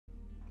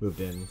moved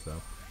in,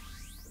 so.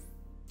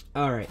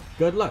 Alright,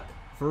 good luck.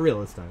 For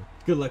real this time.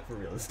 Good luck for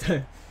real this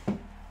time.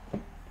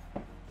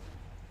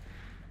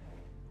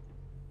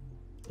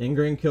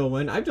 Ingrain kill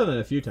win. I've done it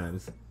a few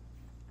times.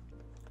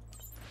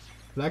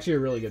 It's actually a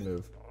really good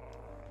move.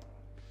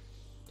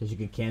 Because you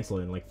can cancel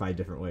it in like 5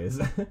 different ways.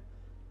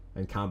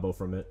 And combo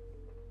from it.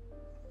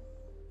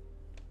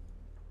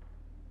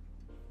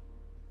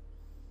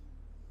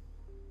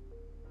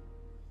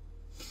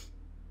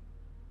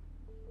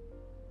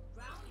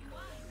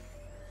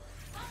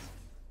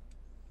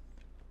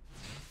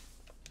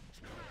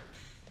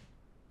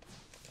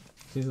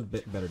 Seems a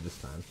bit better this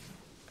time.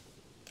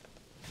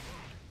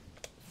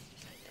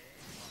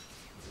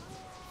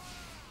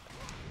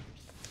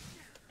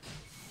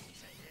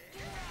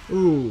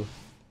 Ooh.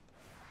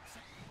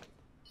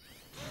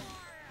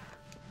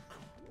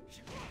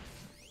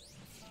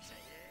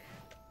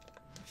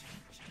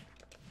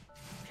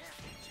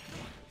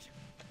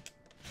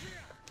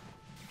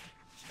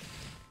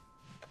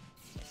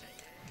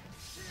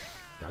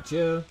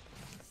 Gotcha.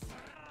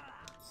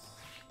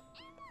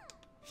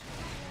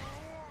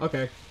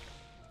 Okay.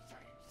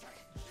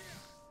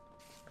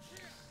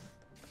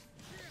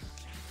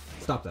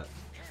 Stop that.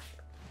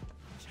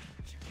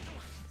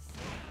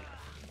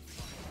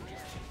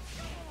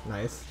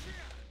 Nice.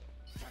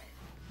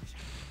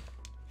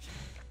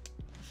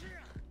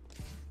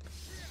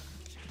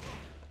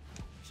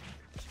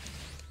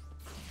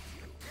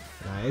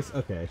 Nice,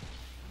 okay.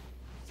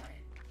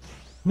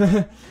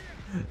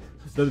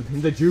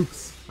 the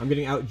jukes. I'm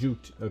getting out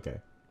juked. Okay.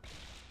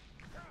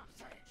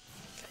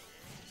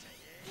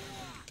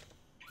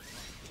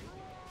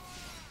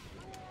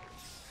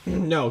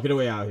 No, get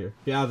away out of here.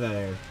 Get out of that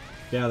air.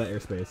 Get out of that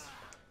airspace.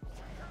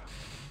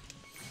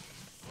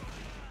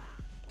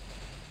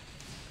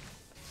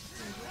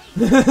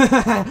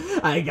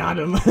 I got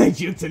him. I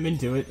juked him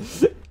into it.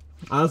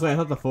 Honestly, I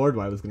thought the forward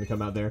Y was going to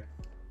come out there.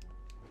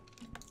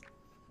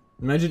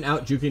 Imagine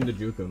out juking to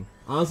juke him.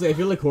 Honestly, I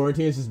feel like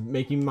quarantine is just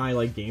making my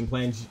like game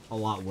plan a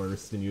lot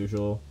worse than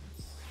usual.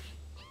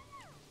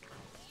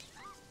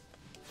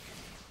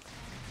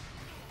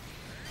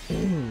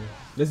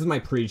 This is my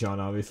pre-John,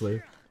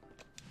 obviously.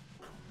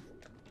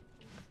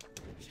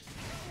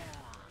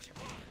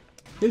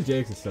 His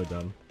JX is so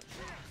dumb.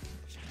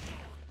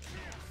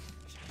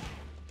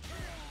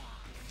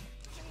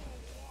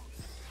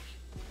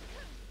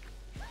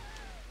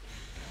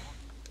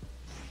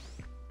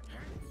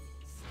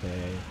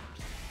 Okay.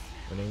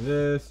 Winning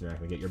this, you're not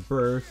gonna get your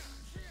burst.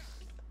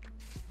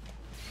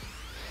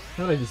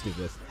 How about I just do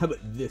this? How about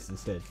this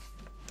instead?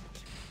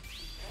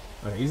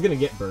 Okay, he's gonna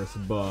get burst,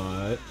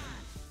 but...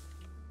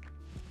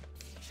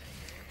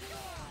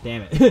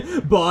 Damn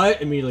it.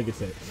 But immediately gets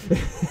hit.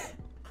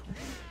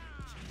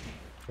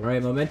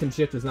 Alright, momentum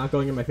shift is not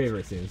going in my favor,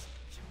 it seems.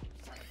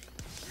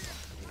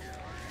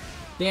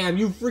 Damn,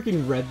 you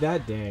freaking read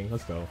that? Dang,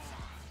 let's go.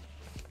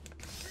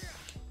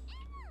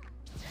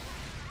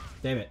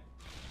 Damn it.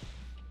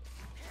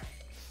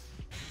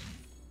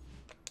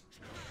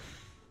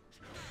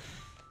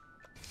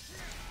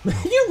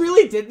 You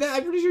really did that?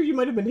 I'm pretty sure you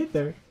might have been hit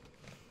there.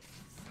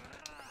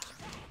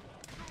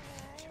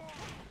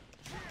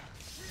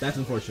 That's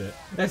unfortunate.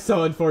 That's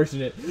so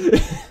unfortunate.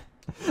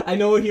 I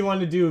know what he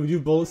wanted to do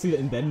bullet seed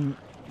and then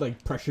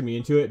like pressure me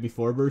into it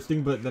before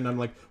bursting, but then I'm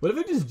like, what if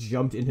I just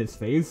jumped in his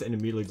face and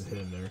immediately just hit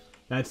him there?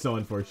 That's so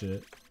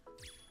unfortunate.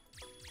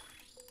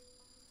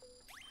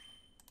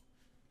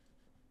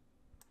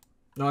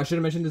 No, I should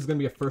have mentioned this is going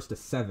to be a first to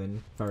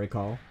 7, if I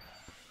recall.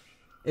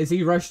 Is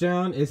he rush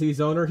down? Is he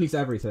zoner? He's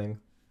everything.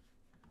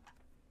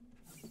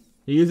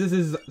 He uses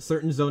his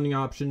certain zoning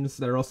options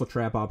that are also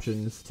trap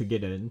options to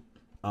get in.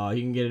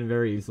 He can get in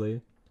very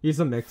easily. He's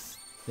a mix,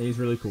 and he's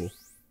really cool.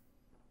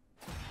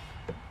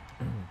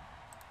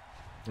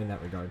 In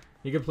that regard.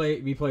 He could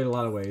be played a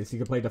lot of ways. He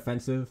could play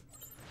defensive.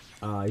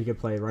 He could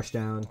play rush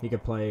down. He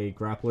could play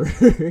grappler.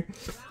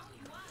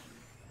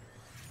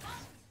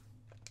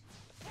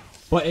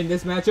 But in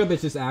this matchup,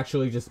 it's just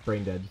actually just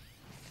brain dead.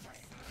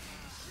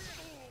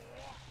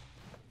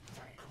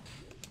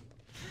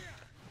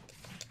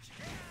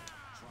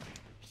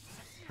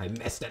 I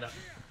messed it up.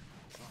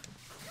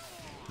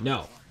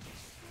 No.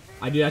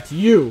 I do that to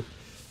you.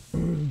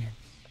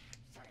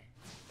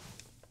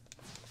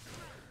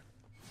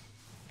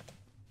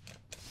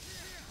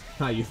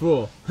 Ha, you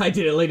fool. I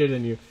did it later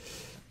than you.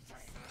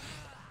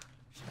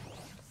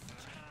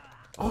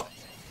 Oh.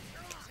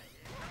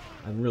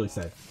 I'm really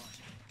sad.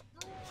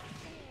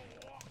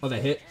 Oh,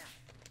 that hit.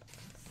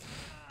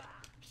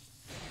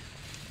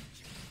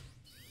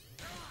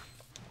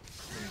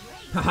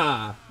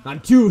 Haha. I'm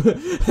too.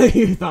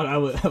 You thought I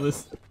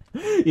was.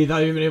 You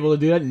thought you'd been able to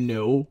do that?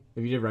 No.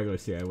 If you did regular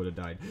C, I would have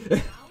died.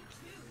 If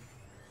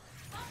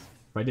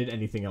I did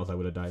anything else, I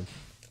would have died.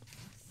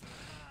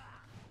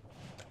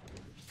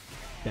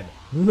 Damn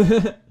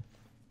it.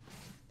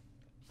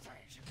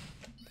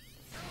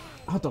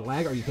 Oh, the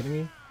lag? Are you kidding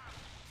me?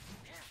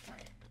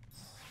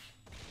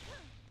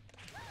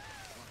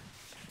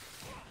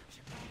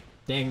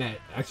 Dang, that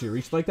actually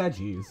reached like that?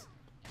 Jeez.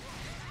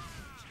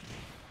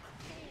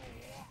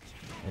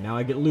 And now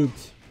I get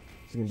looped.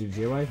 Is he gonna do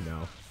JY?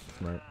 No.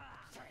 Smart.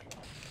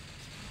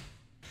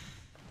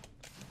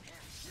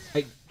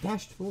 I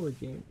dashed forward,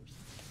 game.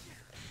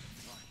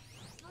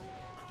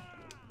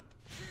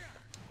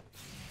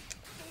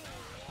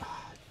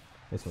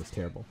 This one's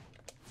terrible.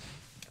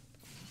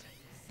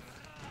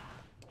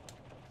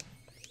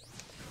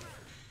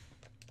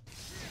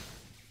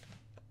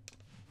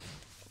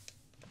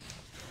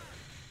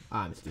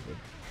 I'm stupid.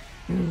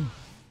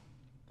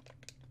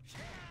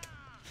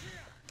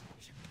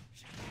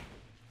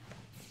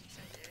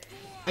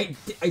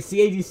 I see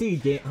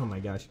ADC game. Oh my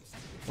gosh.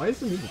 Why is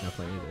the music not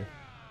playing either?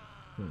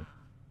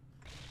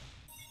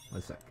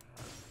 1 sec.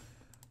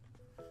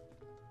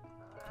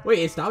 Wait,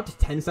 it stopped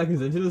 10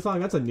 seconds into the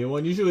song? That's a new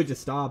one. Usually it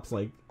just stops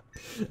like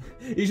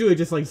usually it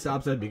just like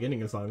stops at the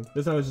beginning of the song.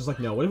 This time I was just like,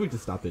 no, what if we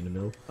just stopped it in the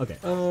middle? Okay.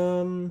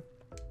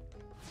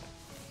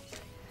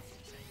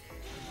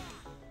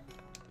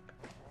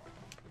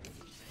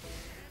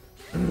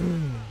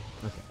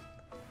 Okay.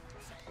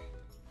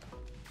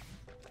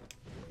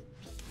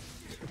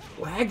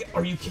 Lag?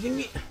 Are you kidding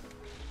me?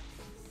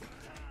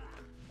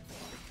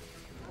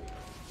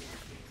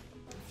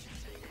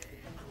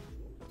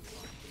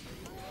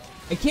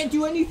 I can't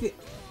do anything.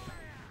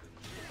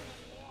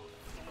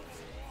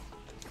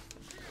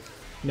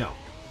 No.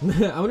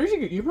 I wonder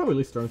if you're probably at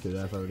least thrown through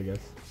that if I were to guess.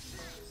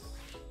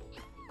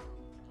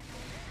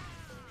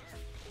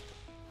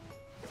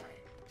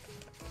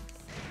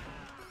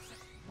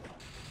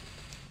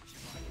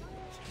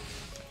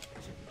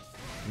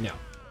 No.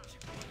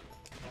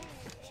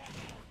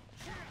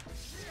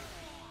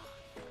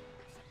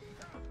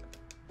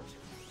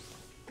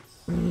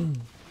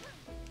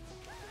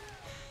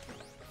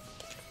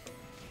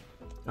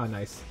 Oh,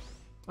 nice.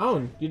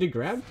 Oh, you did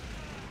grab?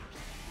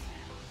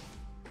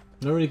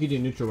 Normally you could do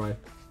neutral Y.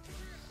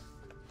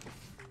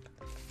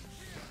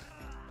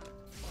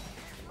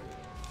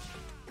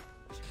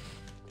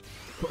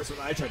 Of course, when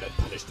I try to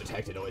punish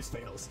detect, it always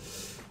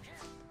fails.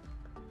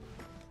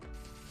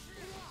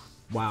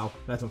 Wow,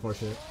 that's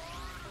unfortunate.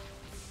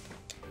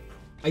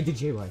 I did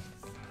JY.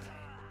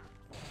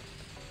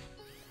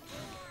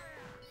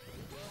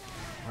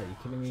 Are you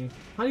kidding me?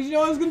 How did you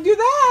know I was gonna do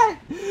that?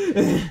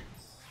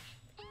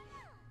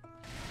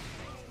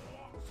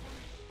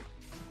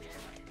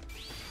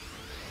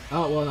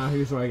 Oh, well, now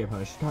here's where I get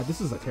punished. God,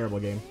 this is a terrible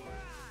game.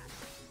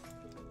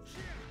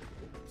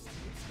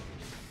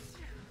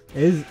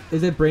 Is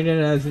it brain dead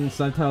as in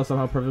Sceptile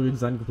somehow perfectly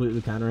designed to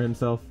completely counter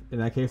himself in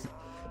that case?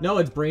 No,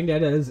 it's brain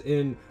dead as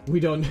in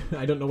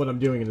I don't know what I'm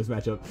doing in this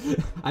matchup.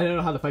 I don't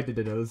know how to fight the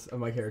dittos of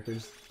my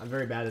characters. I'm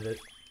very bad at it.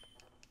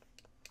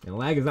 And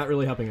lag is not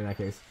really helping in that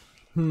case.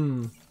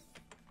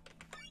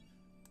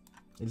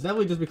 It's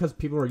definitely just because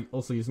people are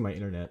also using my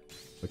internet,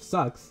 which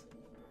sucks.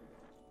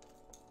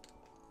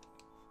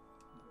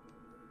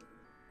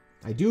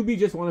 I do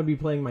just want to be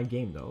playing my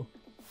game though.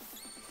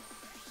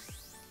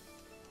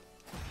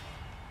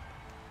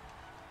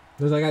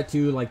 Because I got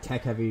two like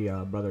tech heavy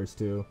brothers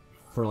too,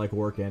 for like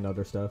work and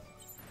other stuff.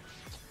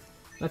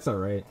 That's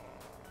alright.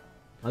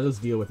 I'll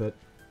just deal with it.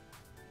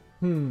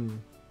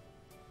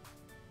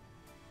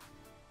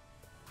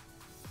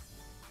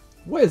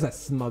 What is that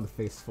smug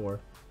face for?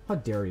 How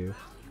dare you?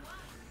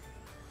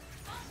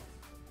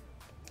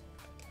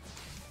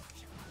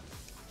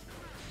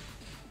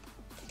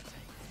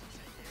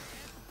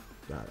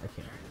 God, I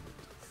can't.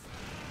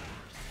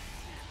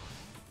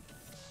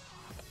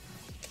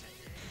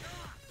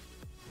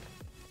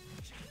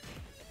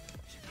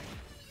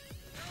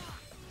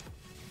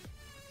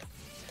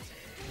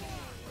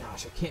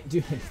 Gosh, I can't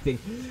do anything.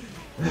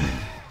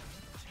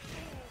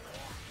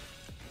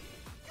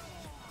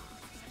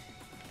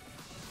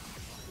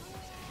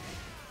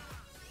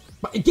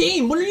 But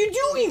game, what are you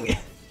doing?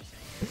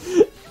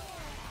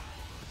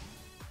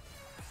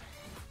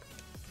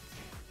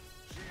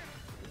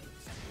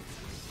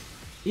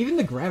 Even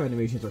the grab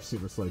animations are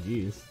super slow,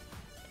 jeez.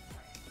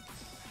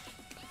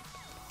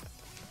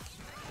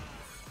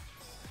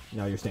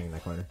 No, you're staying in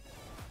that corner.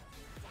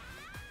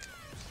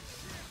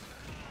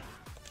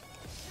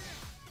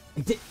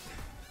 I'm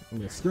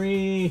gonna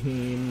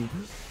scream.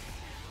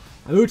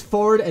 I moved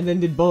forward and then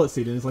did bullet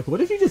seed, and it's like, what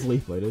if you just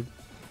leaf bladed?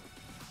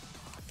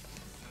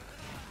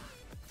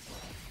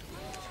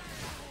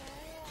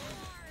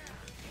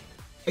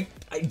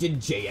 I did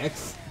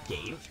JX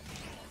game.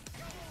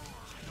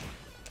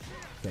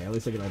 Okay, at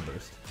least I get my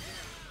burst.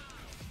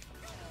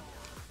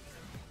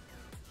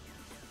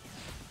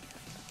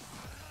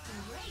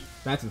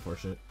 That's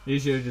unfortunate. You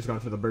should have just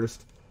gone for the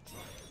burst.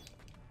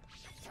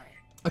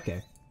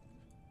 Okay.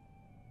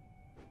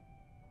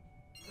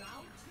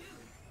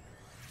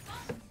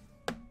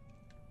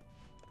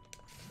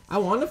 I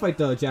want to fight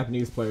the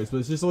Japanese players, but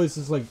it's just always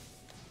just like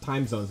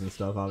time zones and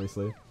stuff,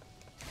 obviously.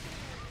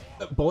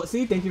 Bullet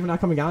Seed, thank you for not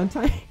coming out in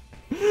time.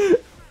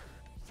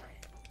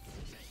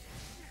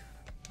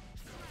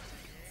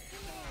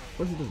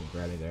 Of course he doesn't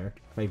grab me there.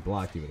 If I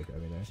blocked, he would have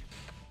grabbed me there.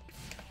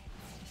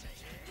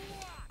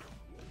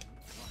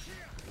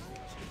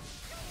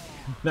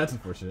 That's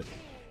unfortunate.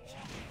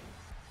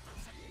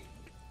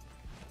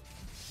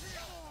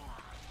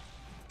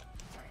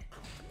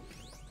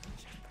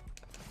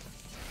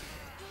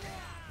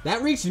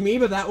 That reached me,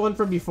 but that one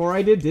from before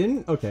I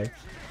didn't? Okay.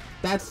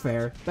 That's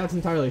fair. That's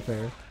entirely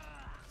fair.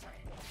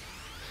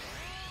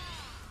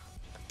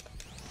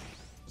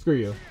 Screw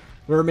you.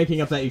 We're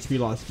making up that HP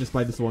loss just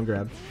by this one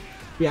grab.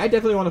 But yeah, I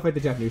definitely want to fight the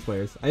Japanese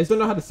players. I just don't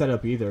know how to set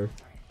up either.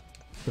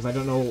 Because I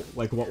don't know,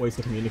 like, what ways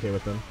to communicate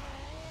with them.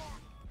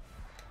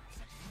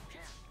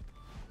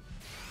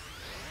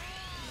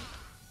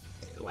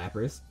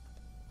 Lapras,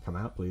 come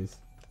out, please.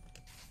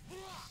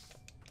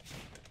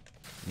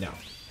 No.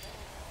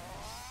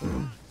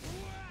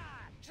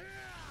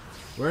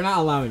 We're not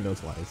allowing those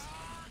flies.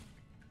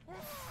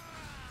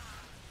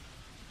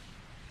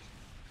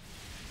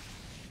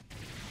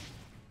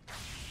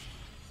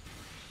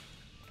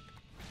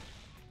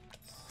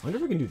 I wonder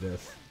if I can do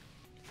this.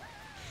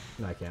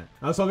 No, I can't.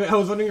 I was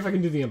wondering if I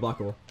can do the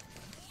unblockable.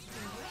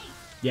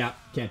 Yeah,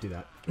 can't do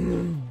that.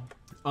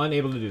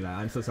 Unable to do that.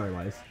 I'm so sorry,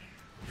 Wise.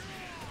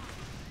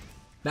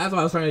 That's what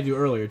I was trying to do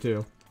earlier,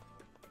 too.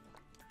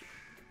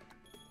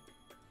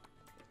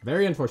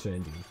 Very unfortunate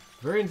indeed.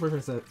 Very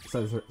unfortunate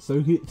circumstances.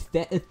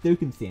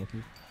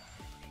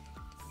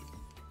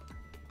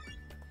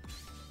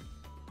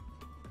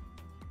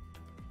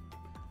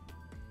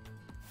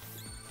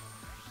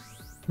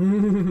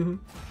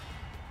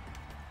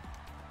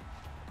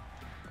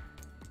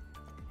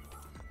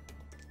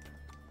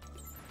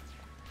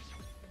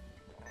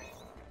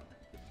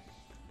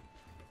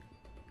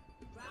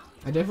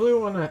 I definitely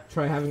want to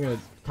try having a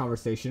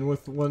conversation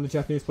with one of the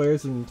Japanese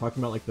players and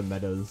talking about like the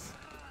metas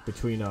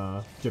between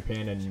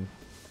Japan and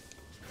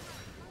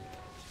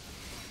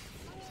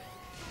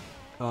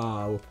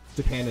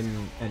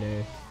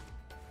NA.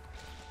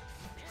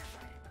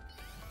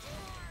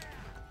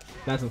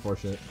 That's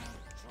unfortunate.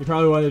 You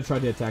probably wanted to try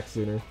to attack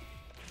sooner.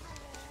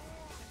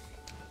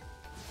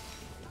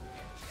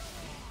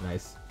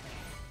 Nice.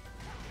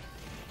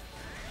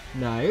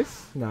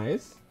 Nice,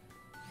 nice.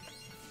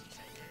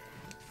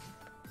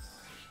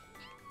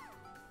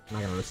 I'm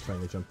not gonna risk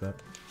trying to jump that.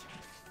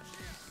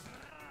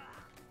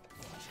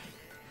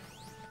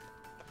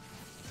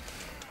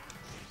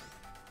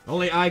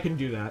 Only I can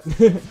do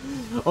that.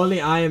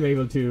 Only I am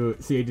able to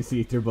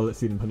CADC through bullet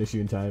seed and punish you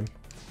in time.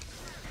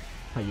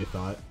 How you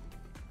thought.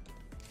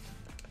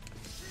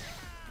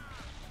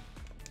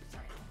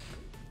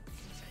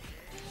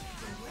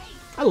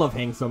 I love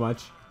Hang so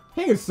much.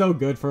 Hang is so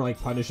good for like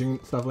punishing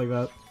stuff like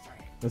that.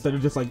 Instead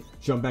of just like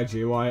jump back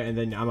JY and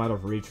then I'm out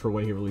of reach for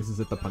when he releases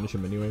it to punish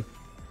him anyway.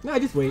 No, I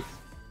just wait.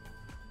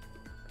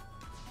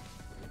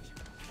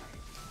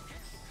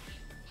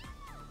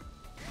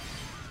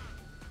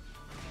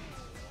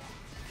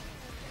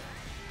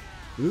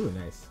 Ooh,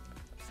 nice.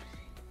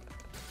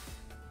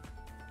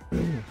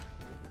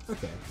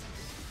 Okay.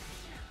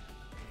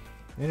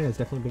 And it has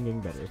definitely been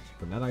getting better.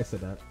 But now that I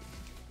said that.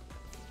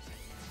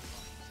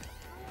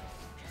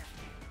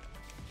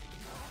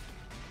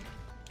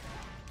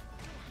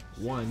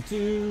 One,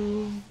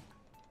 two.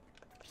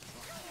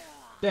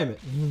 Damn it.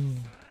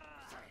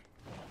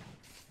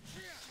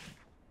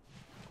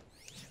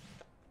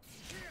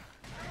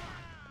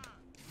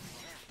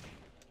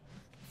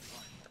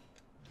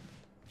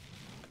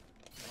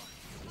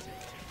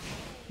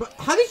 But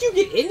how did you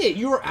get in it?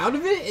 You were out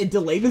of it, it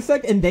delayed a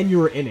sec, and then you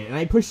were in it, and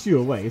I pushed you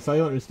away, so I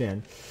don't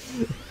understand.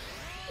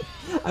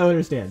 I don't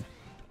understand.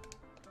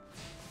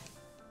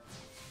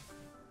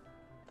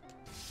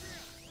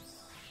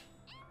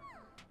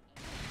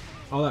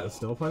 Oh, that was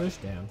still punished?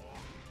 Damn.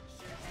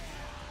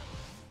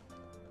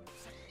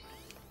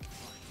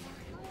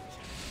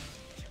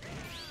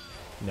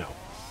 No.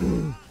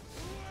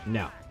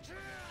 No.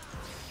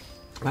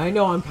 I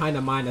know I'm kind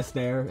of minus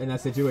there in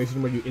that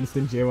situation where you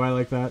instant JY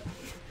like that.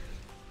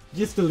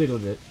 Just a little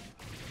bit.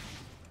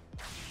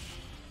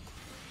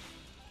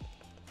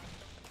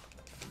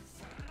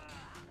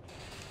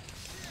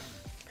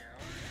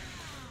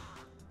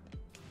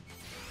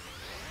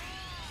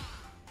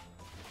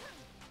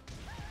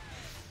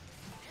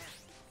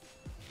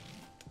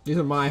 These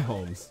are my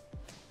homes.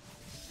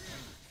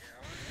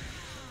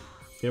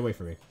 Get away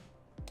from me.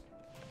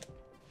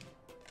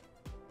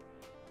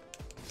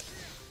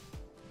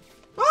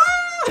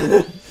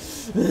 Ah!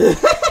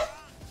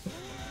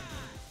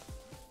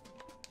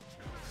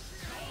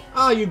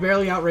 Oh, you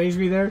barely outranged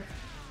me there?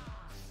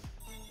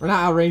 Or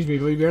not outranged me,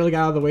 but you barely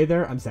got out of the way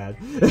there? I'm sad.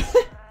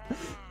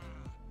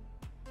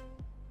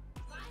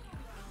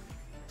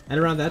 And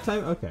around that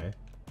time? Okay.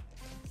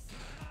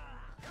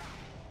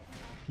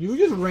 You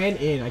just ran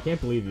in. I can't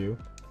believe you.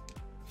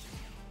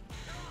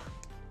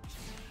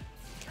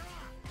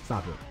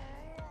 Stop it.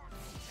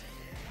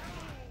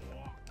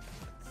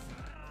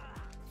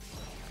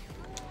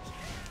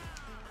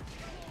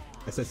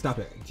 I said stop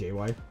it,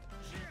 JY.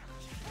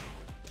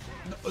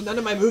 No, none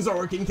of my moves are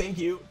working, thank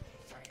you.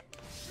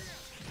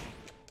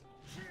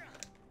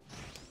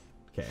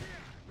 Okay.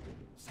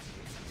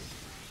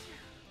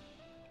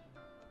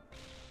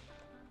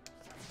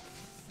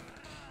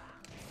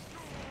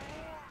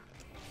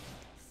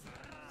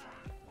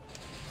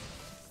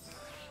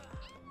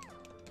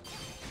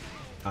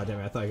 Oh, damn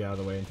it, I thought I got out of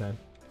the way in time.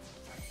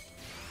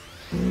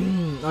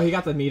 Oh, he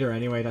got the meter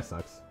anyway, that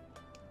sucks.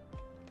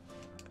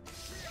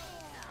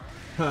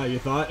 You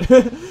thought?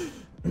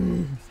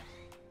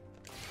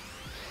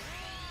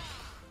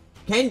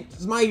 Can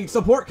my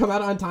support come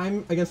out on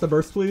time against the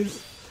burst,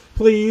 please?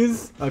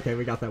 Please? Okay,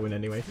 we got that win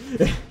anyway.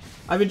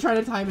 I've been trying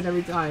to time it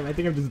every time. I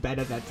think I'm just bad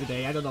at that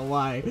today. I don't know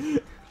why.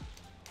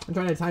 I'm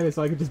trying to time it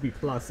so I could just be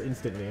plus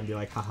instantly and be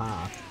like,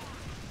 haha.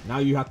 Now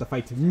you have to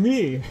fight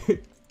me.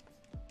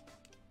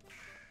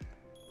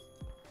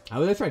 I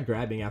would have tried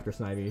grabbing after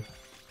Snivy,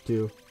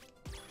 too.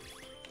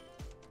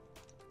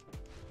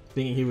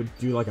 Thinking he would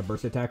do like a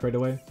burst attack right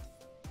away.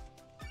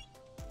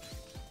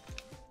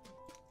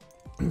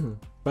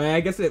 But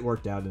I guess it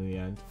worked out in the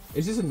end.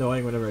 It's just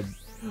annoying whenever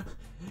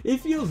it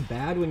feels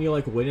bad when you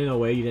like win in a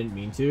way you didn't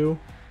mean to.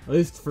 At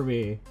least for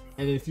me.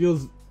 And it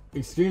feels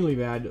extremely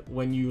bad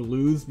when you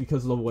lose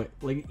because of the way,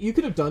 like, you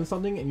could have done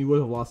something and you would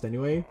have lost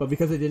anyway, but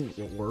because it didn't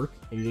work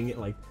and you didn't get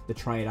like to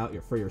try it out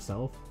for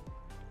yourself,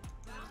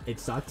 it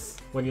sucks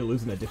when you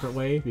lose in a different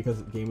way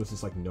because the game was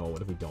just like, no,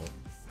 what if we don't?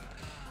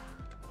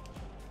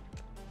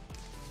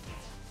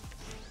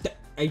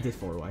 I did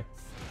 4Y.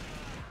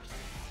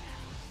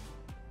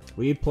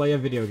 We play a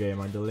video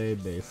game on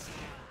delayed base.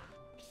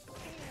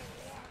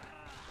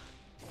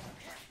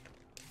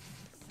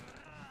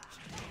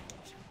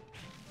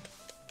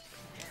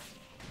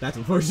 That's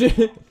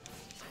unfortunate.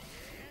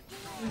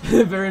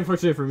 Very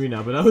unfortunate for me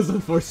now, but that was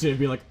unfortunate to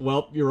be like,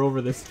 well, you're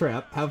over this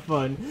trap. Have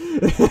fun.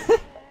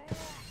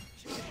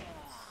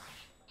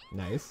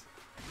 Nice.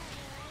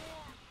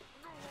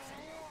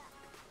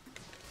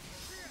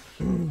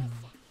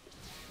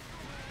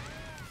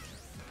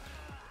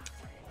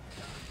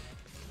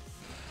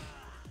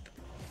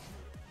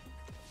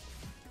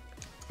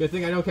 Good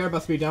thing I don't care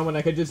about speed down when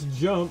I could just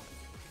jump.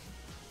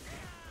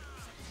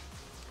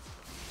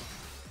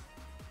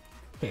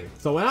 Okay,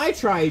 so when I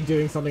try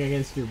doing something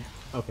against your...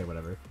 Okay,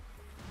 whatever.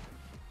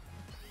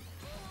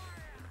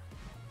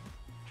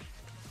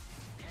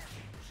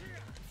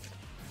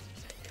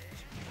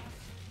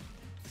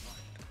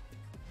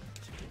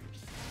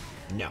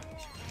 No.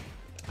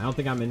 I don't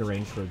think I'm in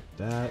range for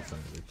that, so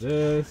I'm gonna do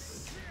this.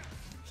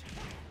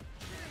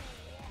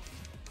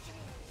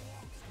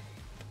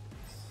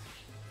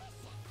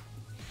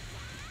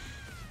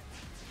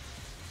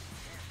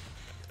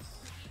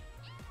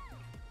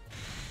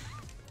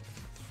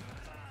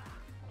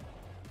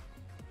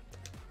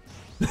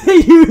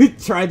 You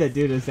tried to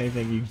do the same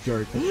thing, you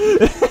jerk.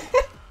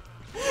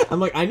 I'm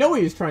like, I know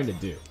what he's trying to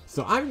do,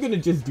 so I'm gonna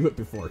just do it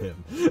before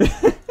him.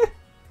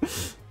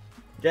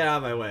 Get out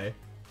of my way.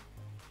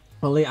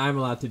 Only I'm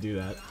allowed to do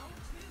that.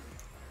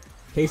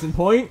 Case in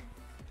point.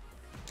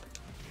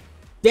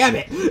 Damn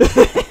it!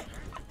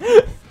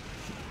 That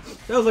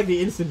was like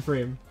the instant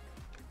frame.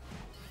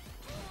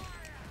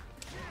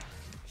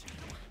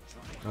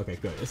 Okay,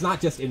 good. It's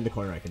not just in the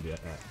corner I can do that.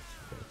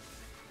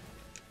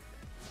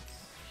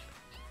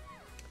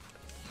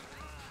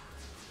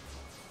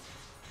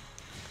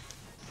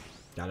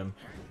 Got him.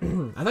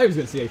 I thought he was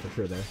gonna CA for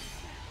sure there.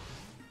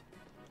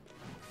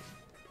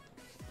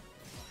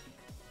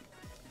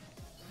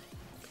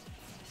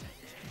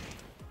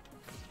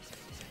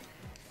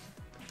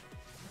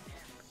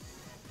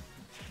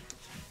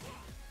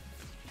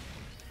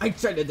 I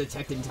tried to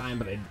detect in time,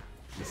 but I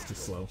was too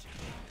slow.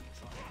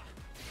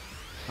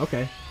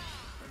 Okay.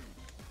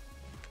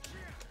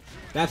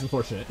 That's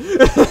unfortunate.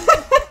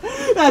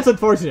 That's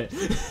unfortunate.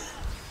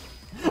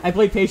 I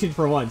played patient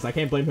for once. I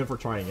can't blame him for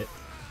trying it.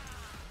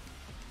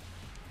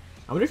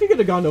 I wonder if he could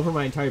have gone over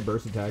my entire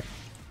burst attack.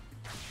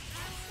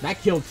 That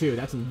killed too.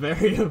 That's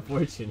very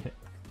unfortunate.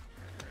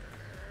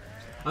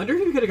 I wonder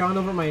if he could have gone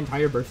over my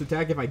entire burst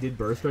attack if I did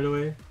burst right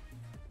away.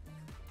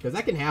 Because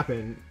that can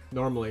happen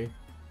normally.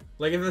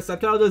 Like if a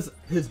Sceptile does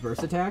his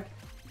burst attack,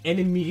 and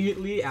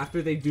immediately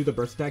after they do the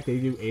burst attack, they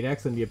do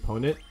 8x and the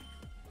opponent,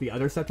 the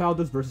other Sceptile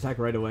does burst attack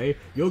right away,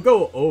 you'll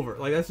go over.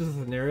 Like that's just a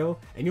scenario,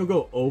 and you'll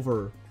go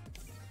over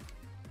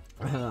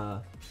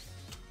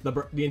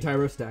the entire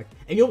burst attack,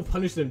 and you'll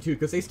punish them too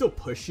because they still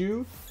push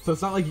you. So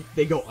it's not like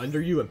they go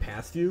under you and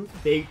past you.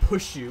 They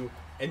push you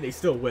and they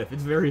still whiff.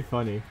 It's very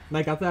funny. And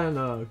I got that on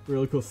a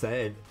really cool set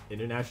at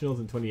Internationals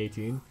in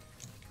 2018.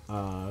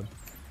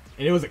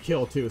 And it was a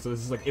kill too. So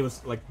it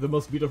was like the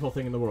most beautiful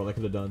thing in the world I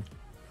could have done.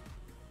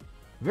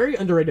 Very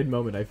underrated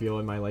moment I feel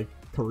in my like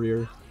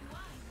career.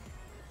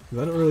 Because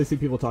I don't really see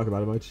people talk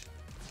about it much.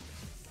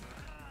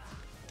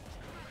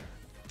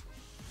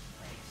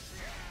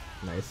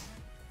 Nice.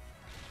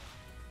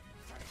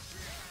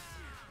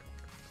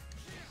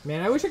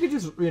 Man, I wish I could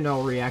just, you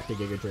know, react to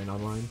Giga Drain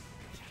online.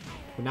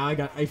 But now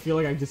I feel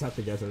like I just have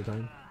to guess every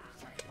time.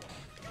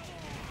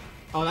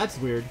 Oh, that's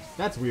weird.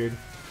 That's weird.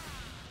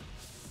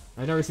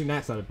 I've never seen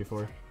that setup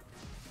before.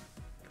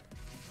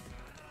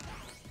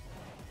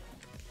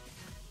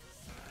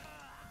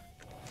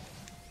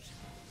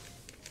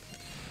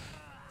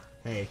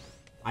 Hey,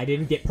 I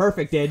didn't get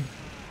perfected.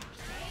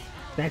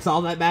 That's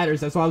all that matters.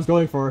 That's what I was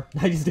going for.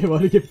 I just didn't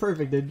want to get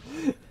perfected.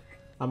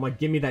 I'm like,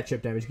 give me that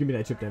chip damage. Give me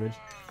that chip damage.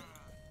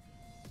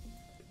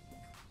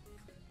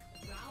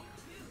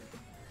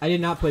 I did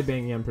not play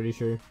Bangy, I'm pretty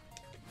sure.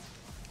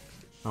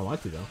 I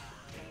want to, though.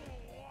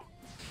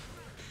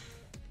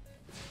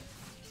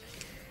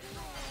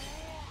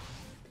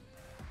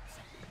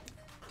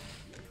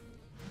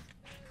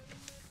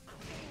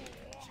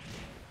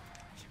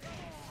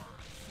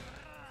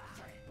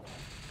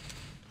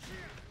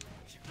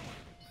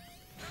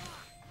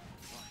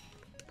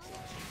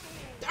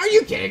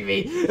 you kidding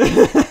me?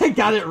 I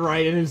got it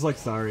right, and he's like,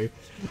 sorry.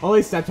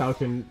 Only Sceptile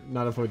can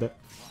not avoid that.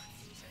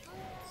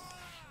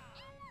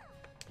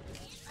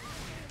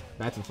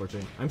 That's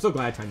unfortunate. I'm so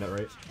glad I timed that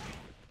right.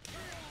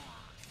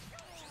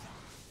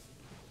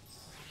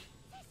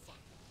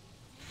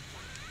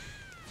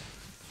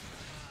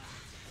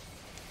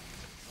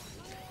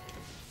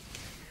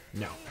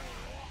 No.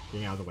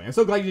 Getting out of the way. I'm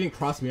so glad you didn't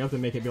cross me up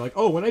and make it be like,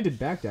 oh, when I did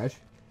backdash.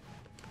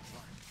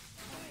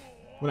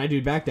 When I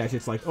do backdash,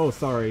 it's like, oh,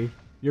 sorry.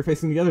 You're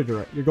facing the other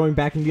direction. You're going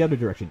back in the other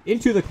direction.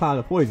 Into the cloud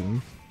of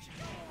poison.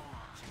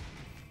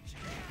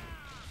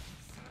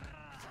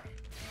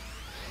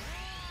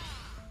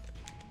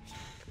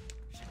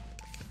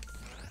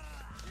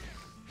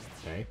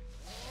 Okay.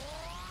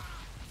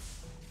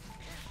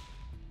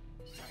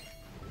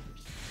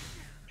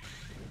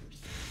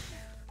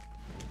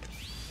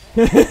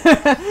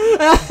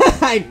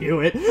 I knew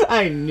it.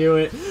 I knew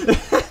it.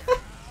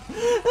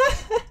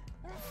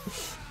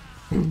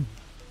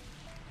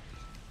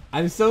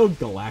 I'm so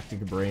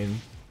galactic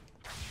brain.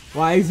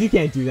 Why? You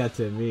can't do that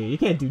to me. You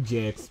can't do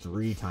JX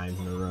 3 times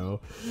in a row.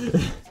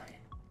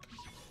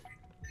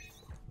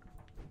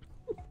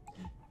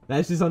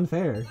 That's just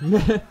unfair.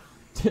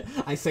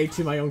 I say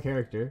to my own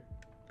character.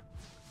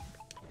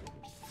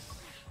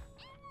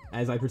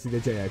 As I proceed to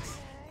JX.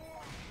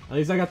 At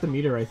least I got the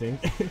meter, I think.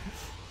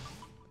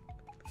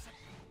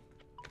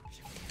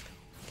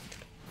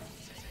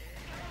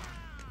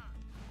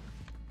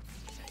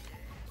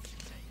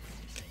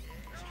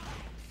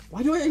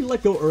 Why do I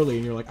let go early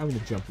and you're like, I'm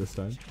gonna jump this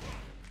time?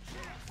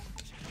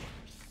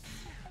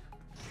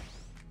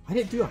 I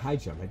didn't do a high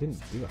jump. I didn't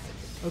do a high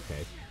jump.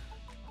 Okay.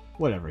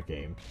 Whatever,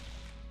 game.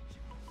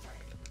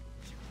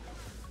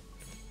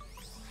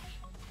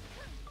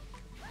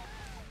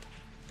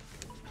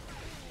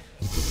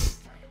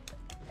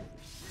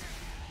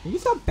 Can you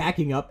stop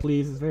backing up,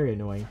 please? It's very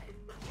annoying.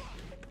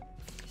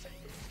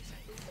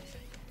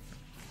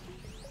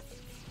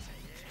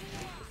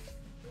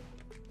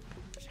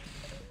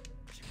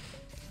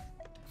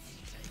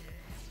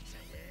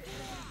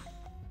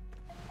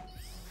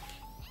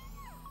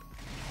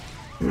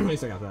 At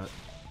least I got that.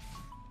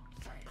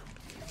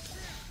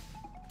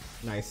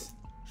 Nice.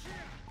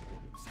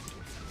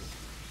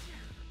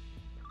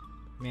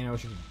 Man, I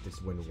wish I could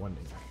just win one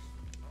day.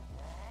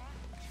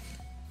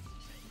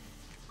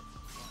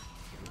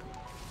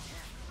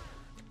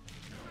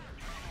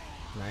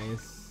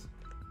 Nice.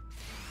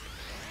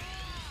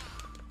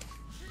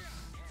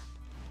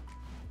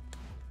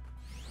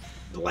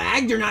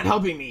 Lag? You're not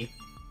helping me.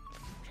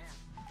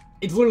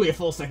 It's literally a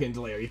full second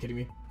delay. Are you kidding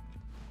me?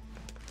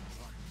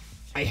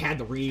 I had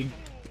to read.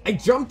 I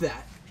jumped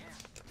that.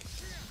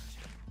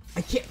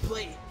 I can't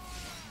play.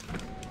 Oh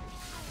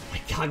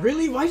my god,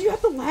 really? Why do you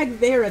have to lag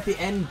there at the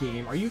end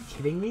game? Are you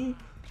kidding me?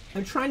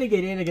 I'm trying to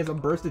get in against a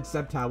bursted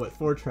Sceptile with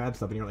 4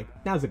 traps up, and you're like,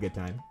 now's a good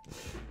time.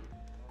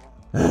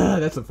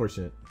 That's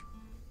unfortunate.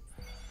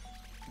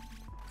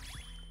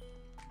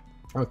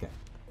 Okay.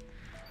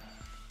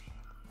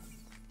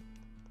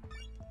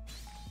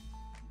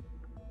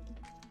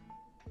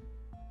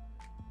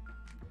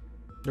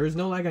 There is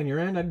no lag on your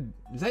end?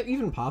 Is that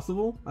even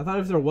possible? I thought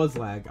if there was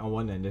lag on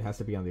one end, it has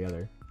to be on the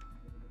other.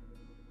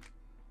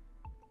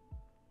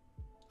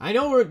 I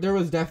know there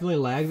was definitely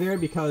lag there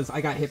because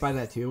I got hit by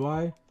that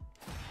 2Y.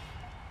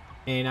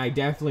 And I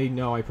definitely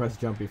know I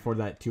pressed jump before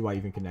that 2Y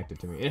even connected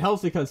to me. It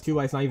helps because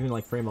 2Y is not even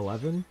like frame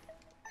 11.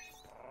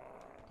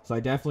 So I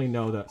definitely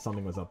know that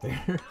something was up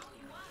there.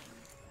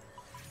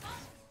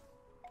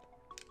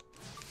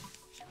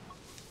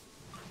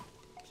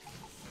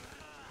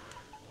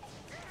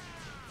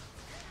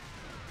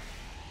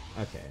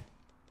 Okay.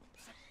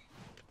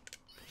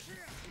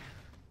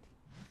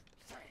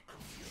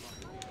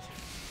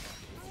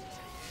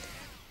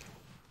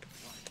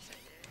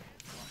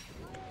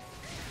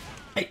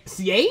 Hey,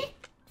 CA?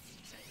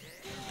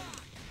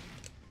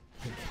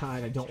 Oh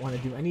god, I don't want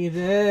to do any of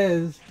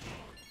this.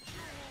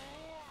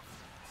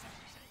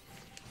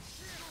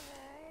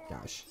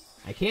 Gosh.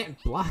 I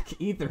can't block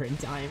either in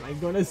time. I'm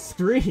gonna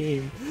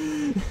scream.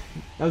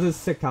 That was a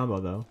sick combo,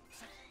 though.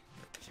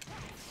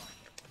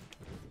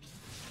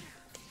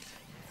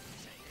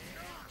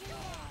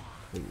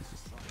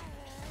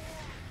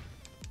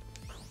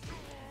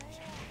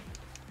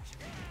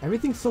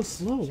 Everything's so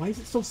slow. Why is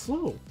it so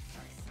slow?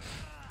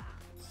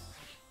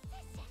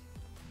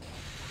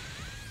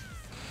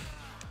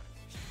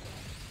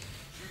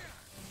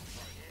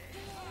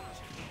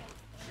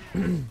 I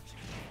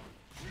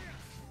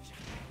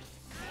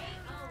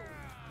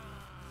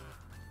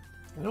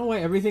don't know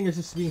why everything is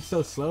just being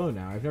so slow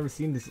now. I've never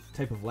seen this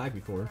type of lag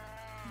before.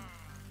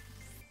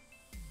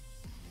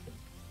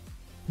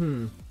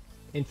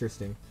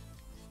 Interesting.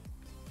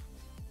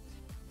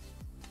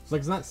 It's like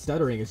it's not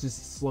stuttering, it's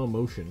just slow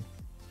motion.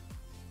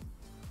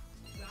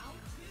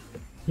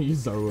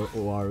 Use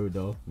Zaru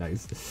though.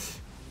 Nice.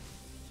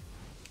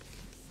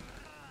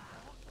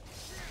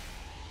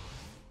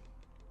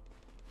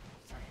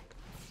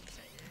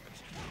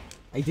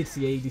 I did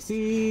see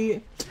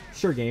ADC.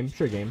 Sure game,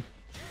 sure game.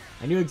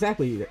 I knew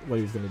exactly what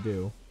he was gonna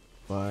do,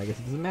 but I guess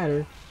it doesn't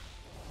matter.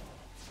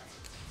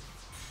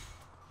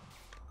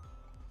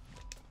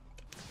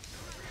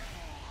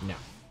 No.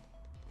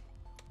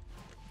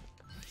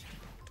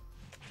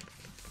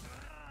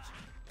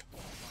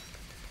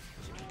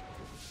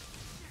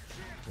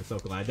 I'm so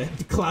glad that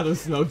the cloud of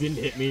snow didn't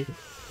hit me.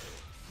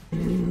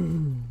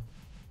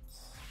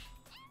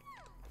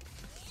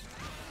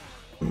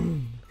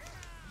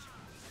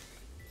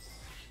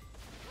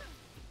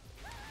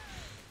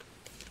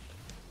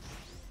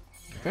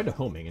 I tried to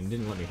homing and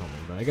didn't let me homing,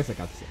 but I guess I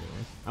got this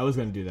anyway. I was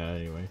gonna do that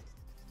anyway.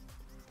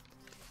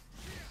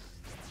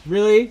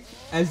 Really?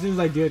 As soon as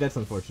I do it, that's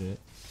unfortunate.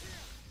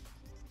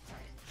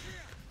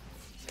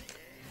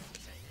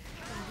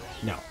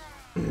 No.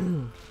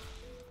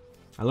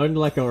 I learned to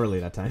let go early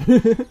that time.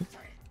 It's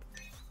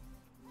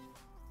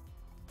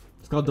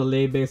called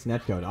delay-based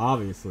netcode,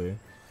 obviously.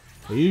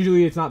 But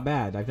usually it's not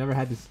bad. I've never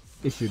had this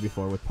issue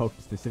before with Poke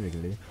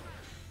specifically.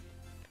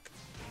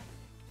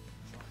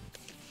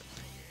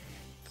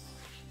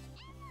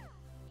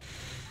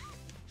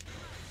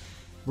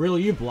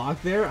 Really, you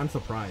blocked there? I'm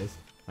surprised.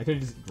 I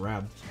could've just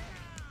grabbed.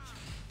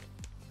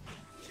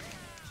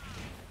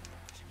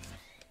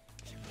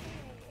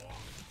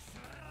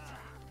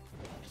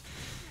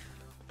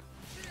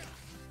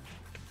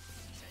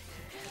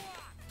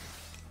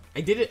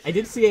 I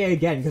did CA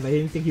again because I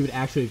didn't think he would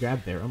actually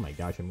grab there. Oh my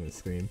gosh, I'm gonna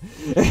scream.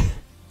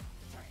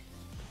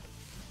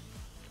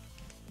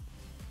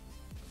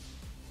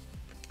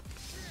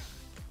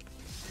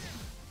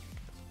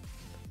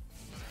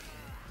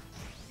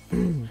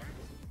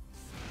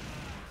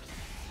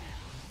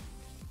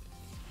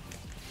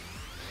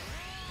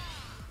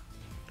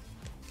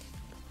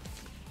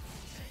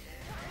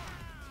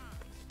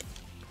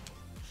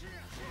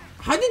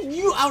 How did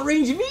you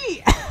outrange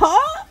me?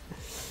 Huh?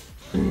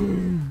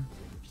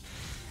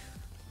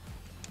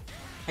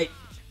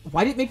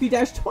 Why did it make me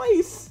dash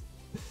twice?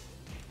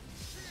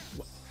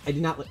 I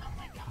did not. Oh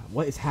my god,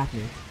 what is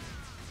happening?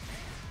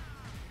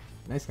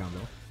 Nice combo.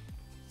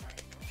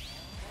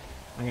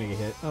 I'm gonna get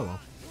hit. Oh well.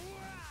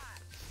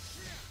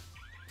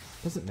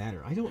 Doesn't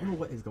matter. I don't know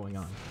what is going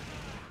on.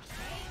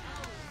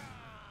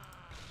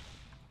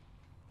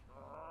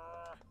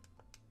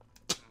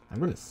 I'm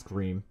gonna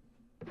scream.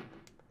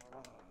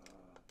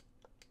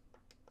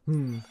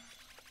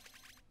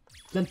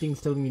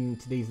 Something's telling me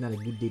today's not a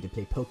good day to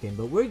play Pokken,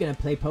 but we're gonna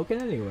play Pokken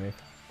anyway.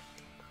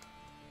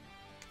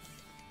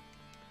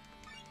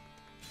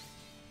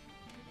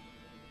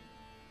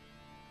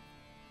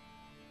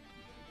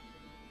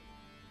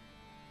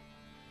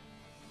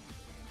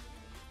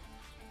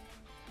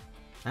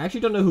 I actually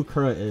don't know who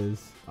Kura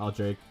is,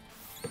 Aldrich.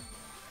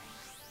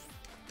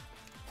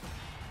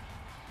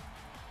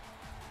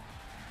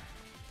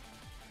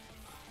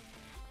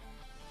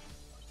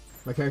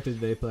 What character did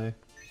they play?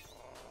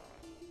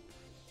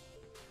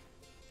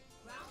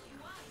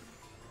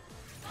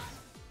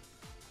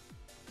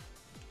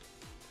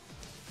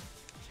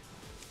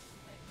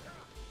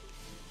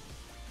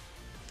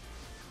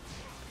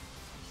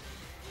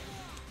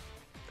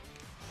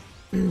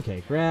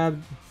 Okay,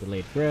 grab,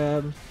 delayed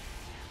grab.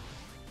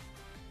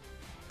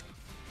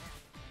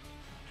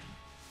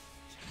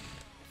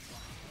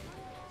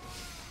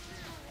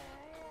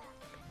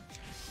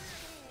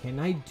 Can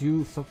I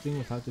do something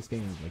without just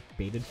getting like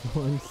baited for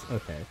once?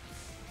 Okay.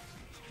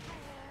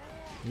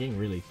 I'm getting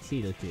really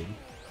tilted,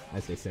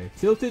 as they say.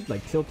 Tilted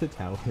like tilted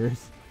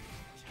towers.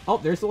 Oh,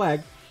 there's the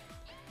lag.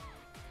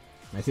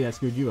 I see that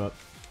screwed you up.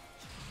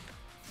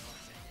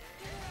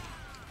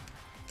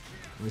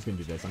 I'm just gonna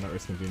do this. I'm not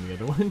risking doing the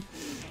other one.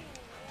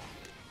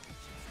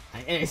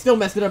 I still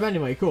messed it up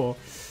anyway. Cool.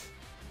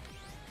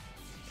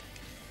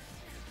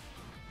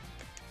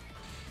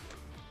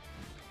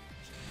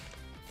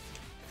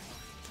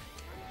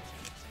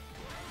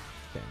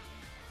 Okay.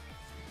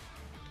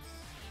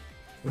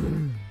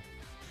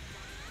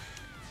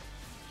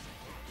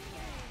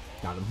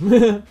 Got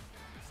him.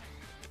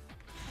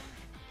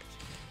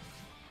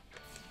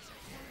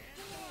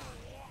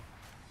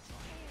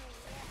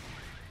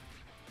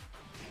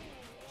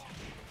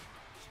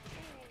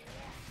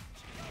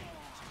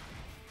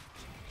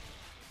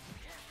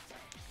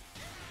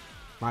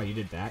 Wow, you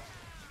did that.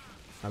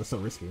 That was so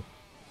risky.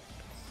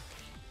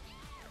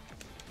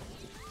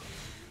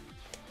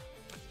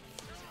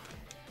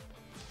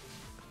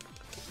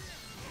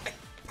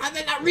 How did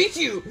that not reach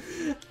you?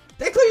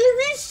 That clearly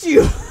reached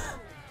you!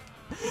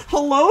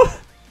 Hello?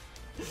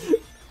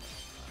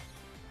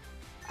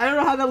 I don't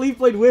know how that leaf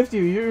blade whiffed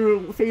you.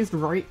 You phased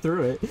right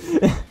through it.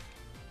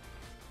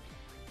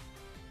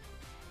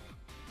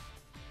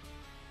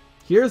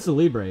 Kira's the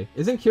Libre.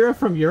 Isn't Kira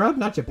from Europe,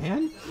 not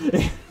Japan?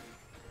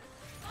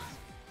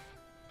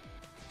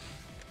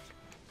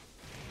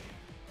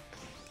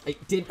 I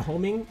did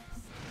homing.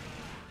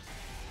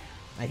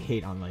 I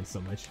hate online so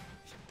much.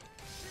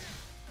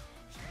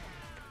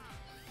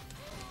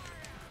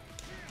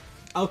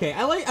 Okay,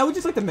 I would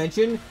just like to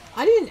mention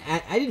I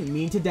didn't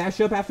mean to dash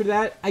up after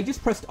that. I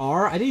just pressed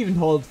R. I didn't even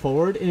hold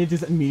forward, and it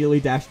just immediately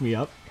dashed me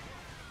up.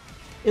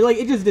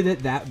 It just did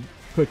it that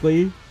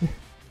quickly.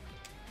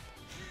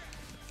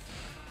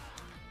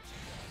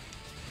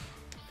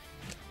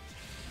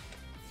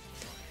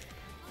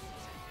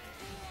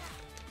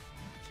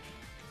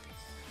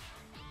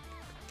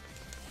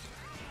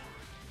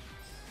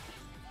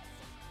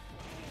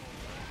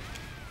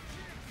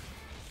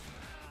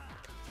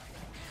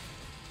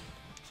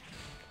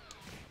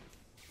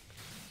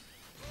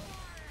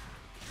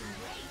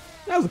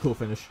 That was a cool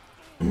finish.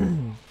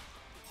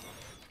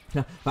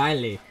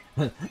 Finally,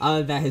 all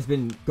of that has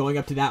been going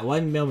up to that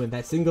one moment,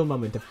 that single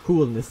moment of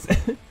coolness.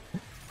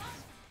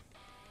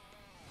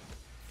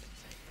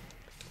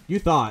 You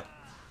thought.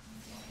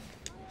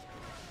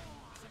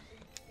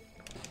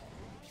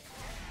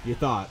 You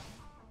thought.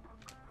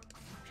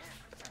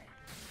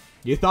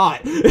 You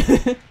thought!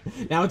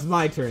 Now it's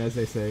my turn, as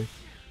they say.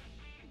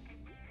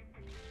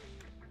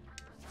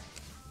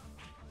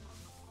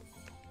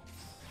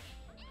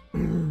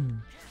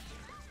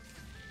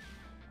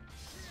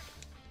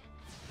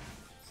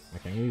 I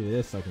can use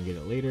this so I can get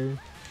it later.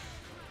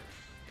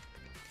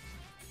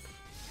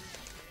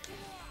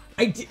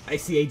 I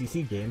see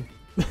ADC game.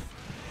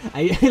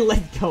 I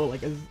let go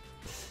like a...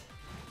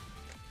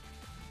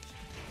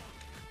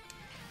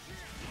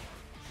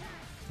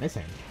 Nice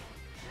hand.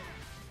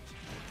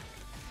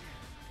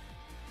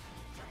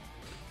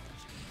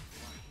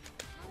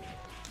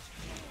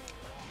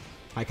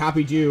 I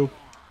copied you.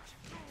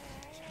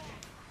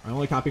 I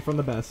only copy from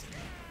the best.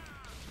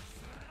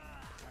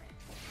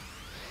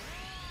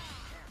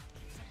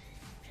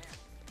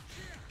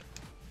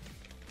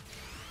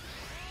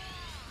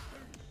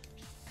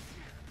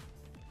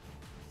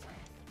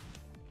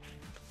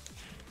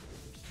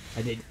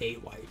 I did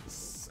 8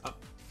 wipes. Oh.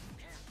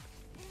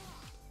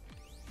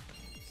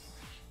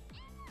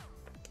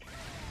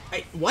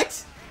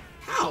 What?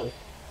 How?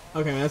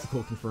 Okay, that's a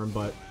cool confirm,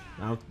 but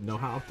I don't know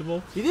how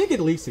optimal. You didn't get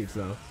leaf seeds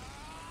though.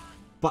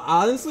 But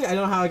honestly, I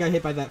don't know how I got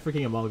hit by that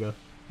freaking Amalga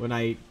when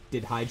I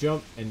did high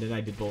jump and then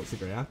I did bullet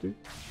seed right after. And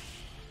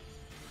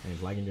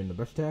he's lagging during the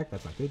brush attack.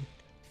 That's not good.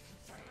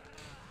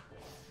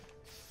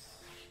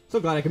 So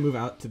glad I can move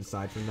out to the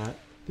side from that,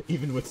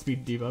 even with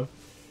speed debuff.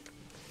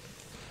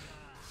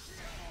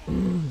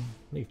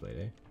 Leaf blade,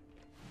 eh?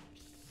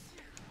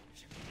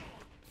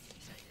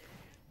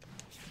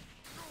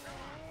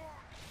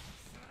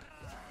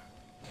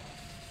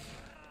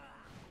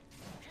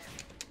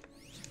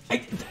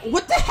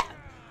 What the heck?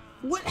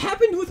 What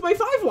happened with my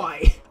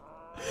 5Y?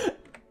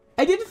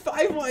 I did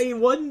 5Y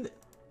one.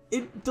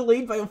 It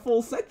delayed by a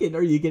full second.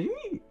 Are you kidding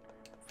me?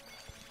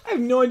 I have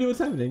no idea what's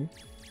happening.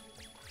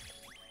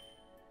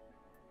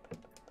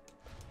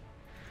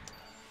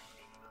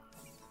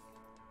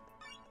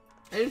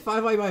 I did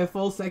 5Y by a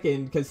full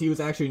second because he was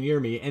actually near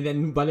me, and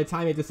then by the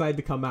time it decided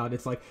to come out,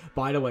 it's like,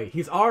 by the way,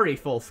 he's already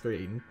full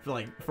screen,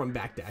 like, from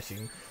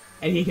backdashing,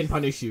 and he can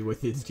punish you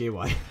with his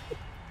JY.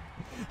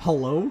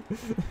 Hello?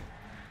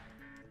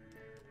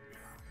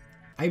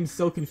 I'm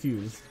so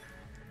confused.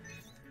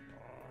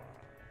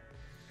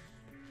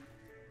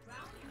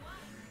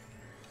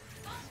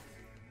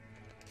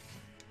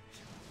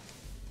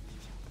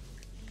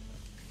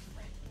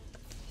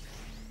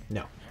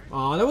 No.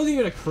 Aw, that wasn't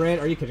even a crit.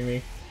 Are you kidding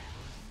me?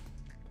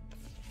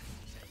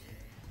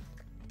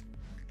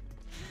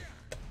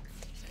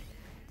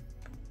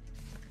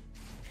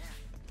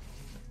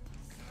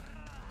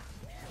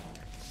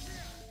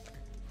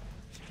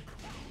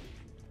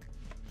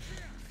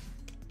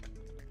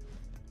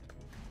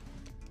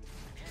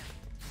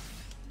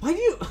 Why do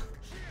you...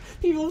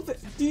 People...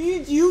 Do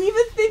you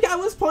even think I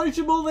was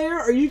punishable there?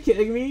 Are you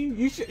kidding me?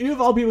 You of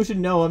all people should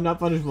know I'm not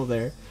punishable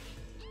there.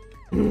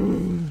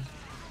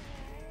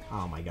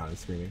 Oh my god, I'm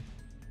screaming.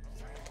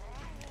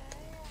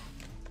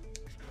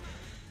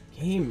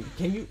 Game,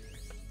 can you...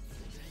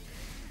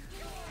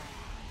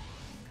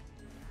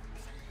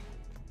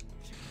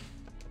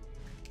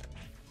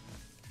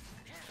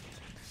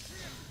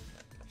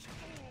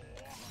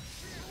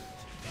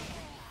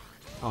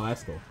 Oh,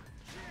 that's cool.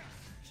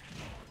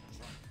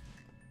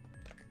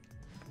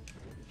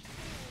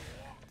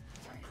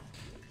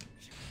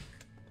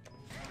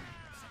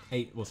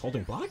 I was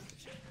holding block?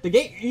 The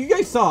game, you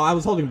guys saw I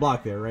was holding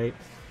block there, right?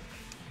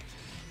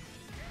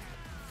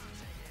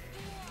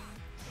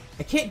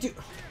 I can't do...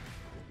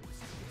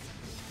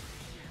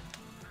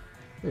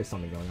 There's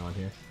something going on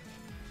here.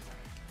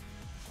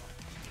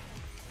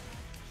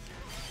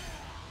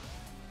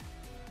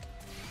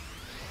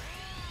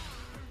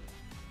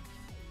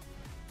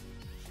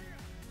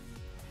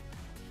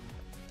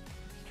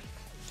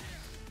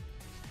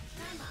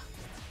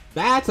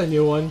 That's a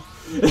new one.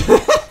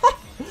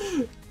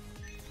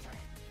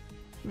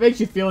 Makes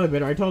you feel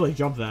better. I totally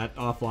jumped that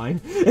offline.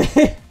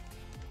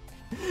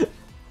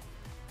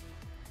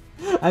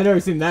 I've never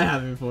seen that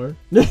happen before.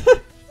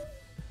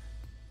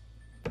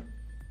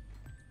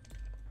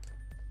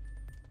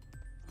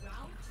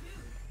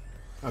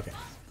 Okay.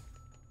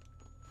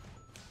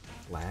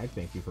 Lag,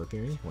 thank you for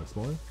appearing once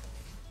more.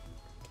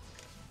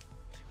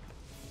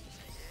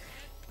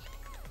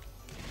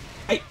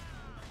 Hey!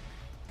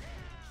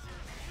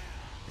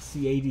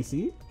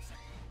 CADC?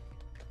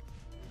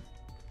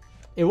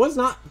 It was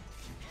not...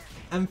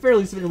 I'm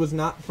fairly certain it was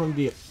not from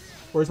the...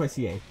 Where's my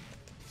CA?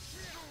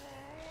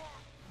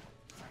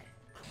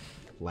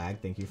 Lag,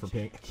 thank you for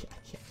paying.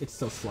 It's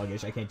so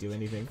sluggish, I can't do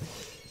anything.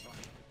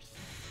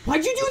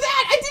 Why'd you do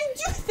that? I didn't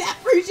do that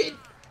version!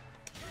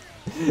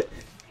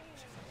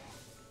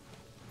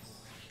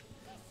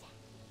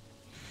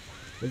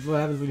 This is what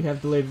happens when you have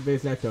delayed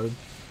base netcode.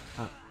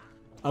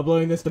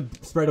 Uploading this to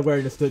spread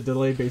awareness to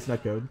delay base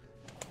netcode.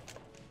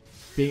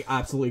 Being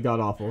absolutely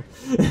god-awful.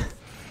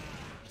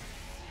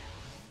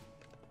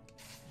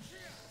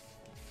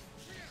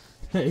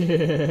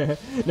 Yeah.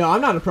 No,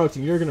 I'm not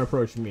approaching. You're gonna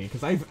approach me.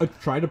 Because I've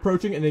tried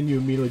approaching and then you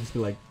immediately just be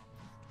like...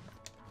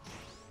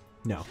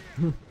 No.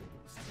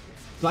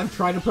 So I've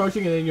tried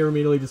approaching and then you're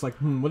immediately just like,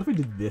 what if we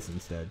did this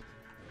instead?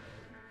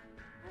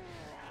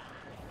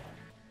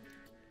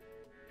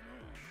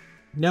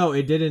 No,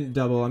 it didn't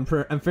double. I'm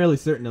fairly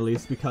certain at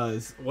least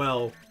because,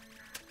 well...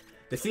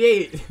 The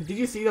C8... Did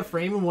you see the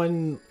frame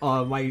when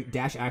my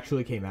dash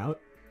actually came out?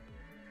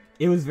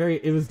 It was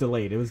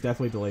delayed. It was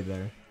definitely delayed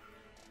there.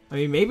 I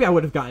mean, maybe I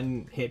would have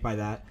gotten hit by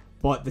that,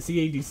 but the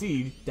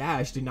CADC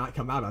dash did not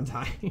come out on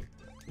time.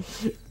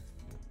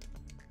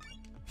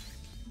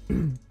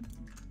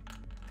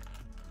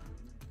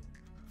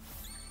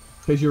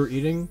 Because you were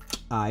eating?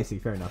 Ah, I see.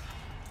 Fair enough.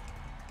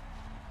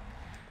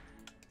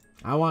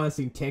 I want to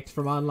seem ticked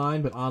from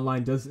online, but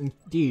online does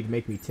indeed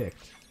make me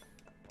ticked.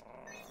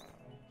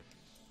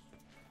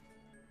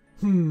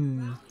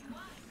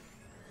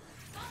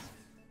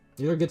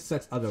 These are good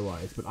sets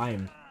otherwise, but I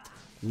am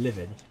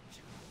livid.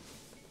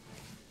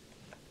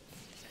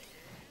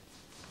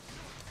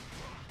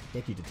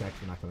 Thank you, Detect,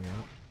 for not coming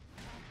out.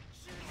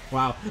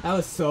 Wow, that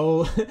was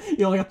so...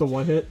 You only got the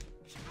one hit.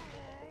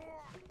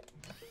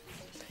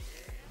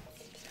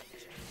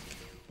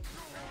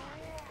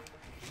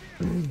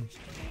 I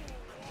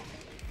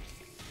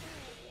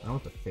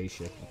want the face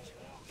shift.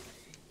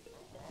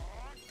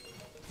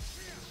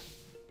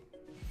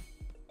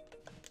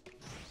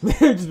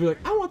 Just be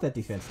like, I want that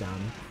defense down.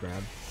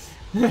 Grab.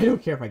 I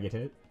don't care if I get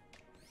hit.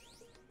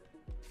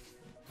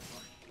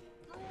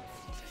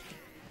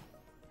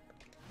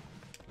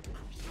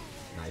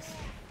 Nice.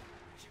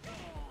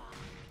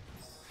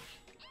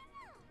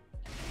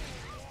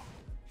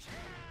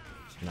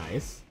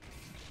 Nice.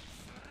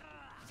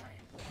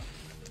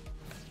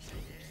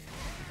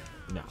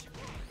 No.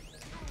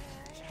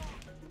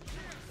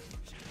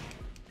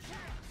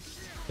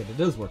 Okay, it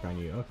does work on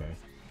you. Okay.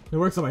 It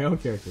works on my own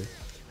character.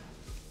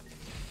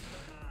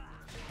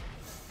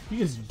 He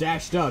just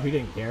dashed up. He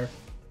didn't care.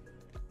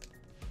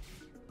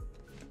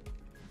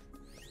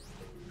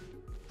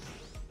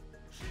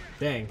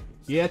 Dang.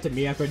 You did that to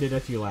me after I did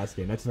that to you last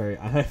game. That's very...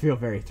 I feel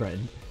very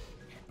threatened.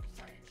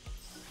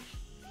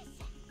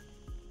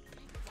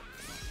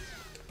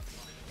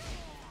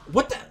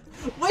 What the...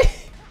 What?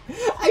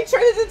 I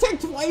tried to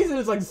detect twice and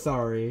it's like,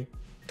 sorry.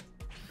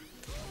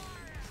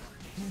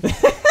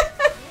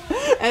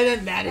 And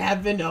then that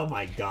happened? Oh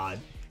my god.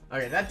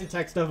 Okay, that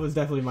detect stuff was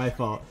definitely my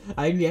fault.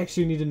 I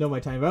actually need to know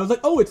my time. But I was like,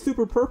 oh, it's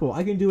super purple.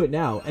 I can do it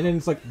now. And then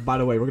it's like, by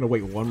the way, we're gonna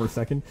wait one more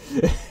second.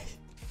 I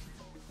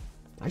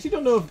actually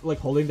don't know if like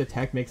holding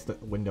detect makes the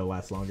window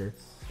last longer.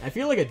 I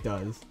feel like it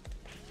does.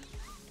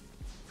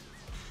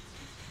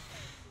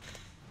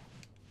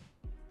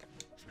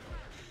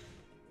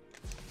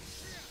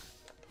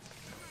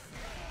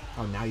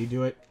 Oh, now you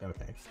do it?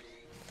 Okay.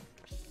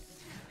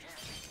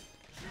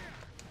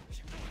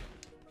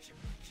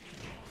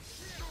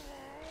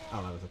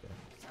 Oh, that was okay.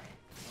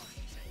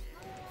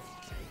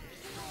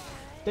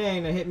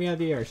 Dang, that hit me out of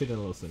the air. I shouldn't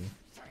have listened.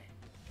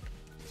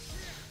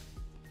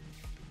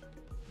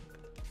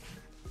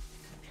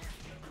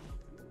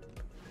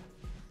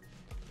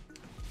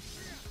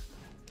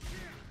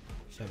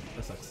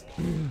 That sucks.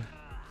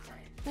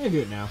 I can do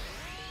it now.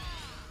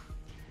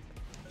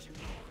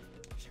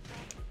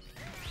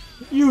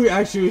 You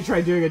actually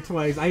tried doing it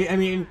twice. I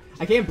mean,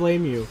 I can't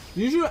blame you.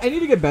 Usually, I need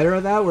to get better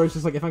at that, where it's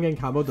just like, if I'm getting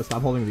comboed, to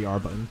stop holding the R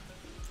button.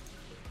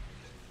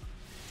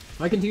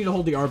 If I continue to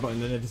hold the R button,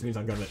 then it just means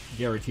I'm gonna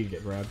guarantee to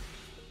get grabbed.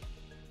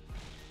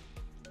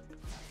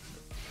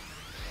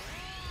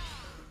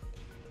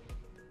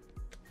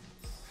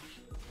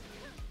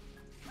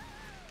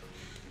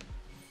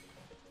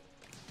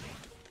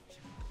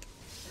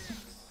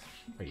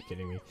 Are you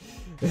kidding me?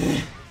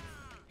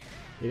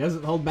 He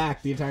doesn't hold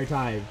back the entire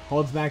time.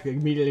 Holds back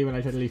immediately when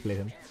I try to leaf blade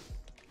him.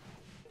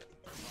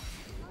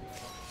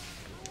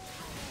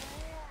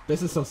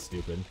 This is so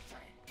stupid.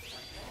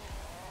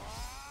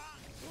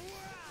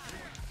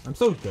 I'm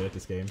so good at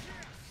this game.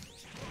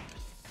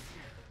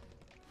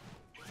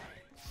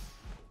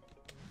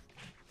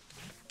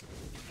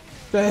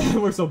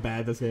 We're so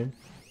bad at this game.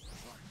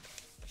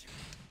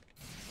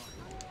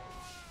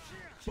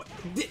 What?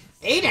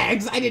 8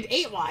 eggs? I did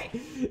 8 Y.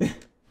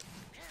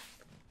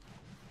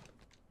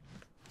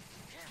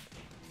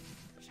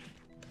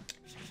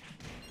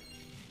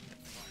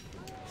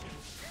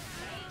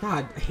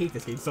 God, I hate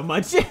this game so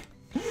much.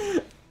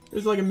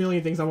 There's like a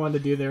million things I wanted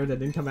to do there that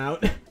didn't come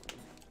out.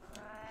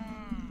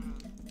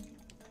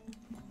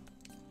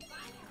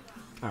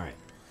 Alright.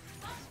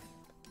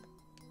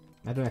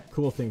 I did a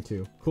cool thing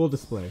too. Cool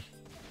display.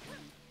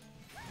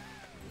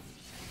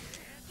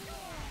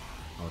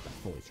 Oh, that's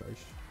fully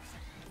charged.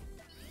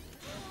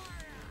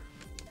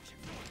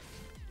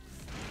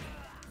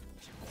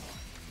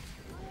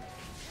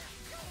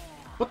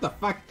 What the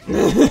fuck?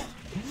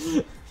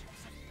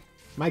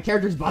 My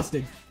character's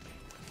busted.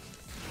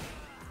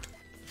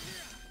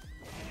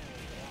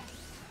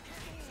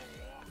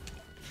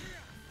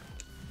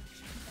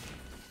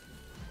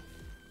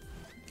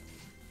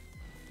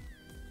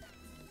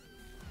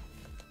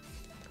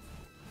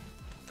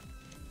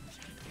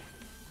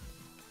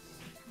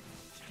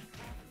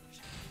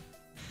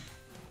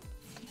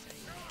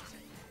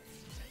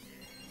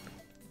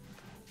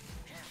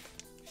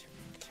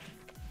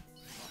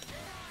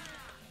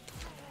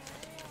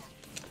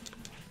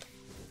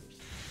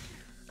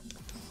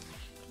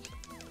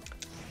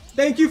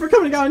 Thank you for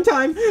coming out in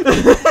time.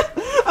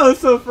 I was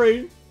so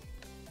afraid.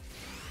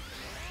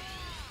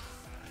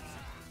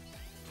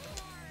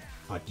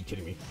 Oh, are you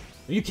kidding me?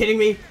 Are you kidding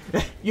me?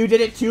 You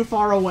did it too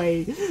far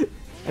away.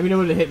 I mean, it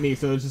would have hit me,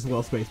 so it was just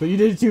well spaced, but you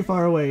did it too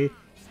far away.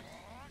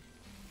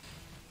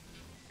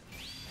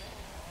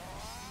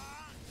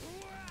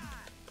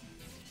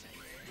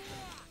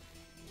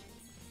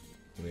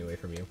 Get me away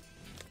from you.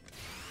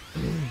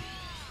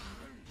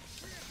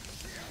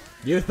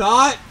 You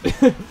thought?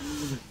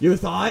 You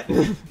thought?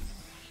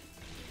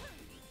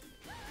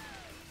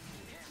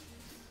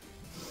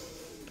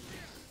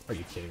 Are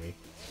you kidding me?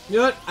 You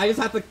know what? I just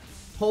have to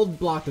hold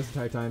block this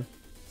entire time.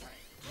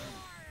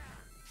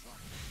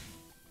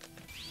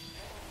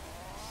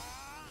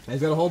 I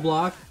just got a whole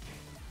block.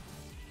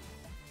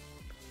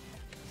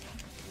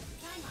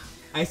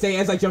 I say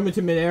as I jump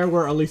into midair,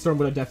 where a Leaf Storm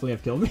would have definitely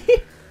have killed me.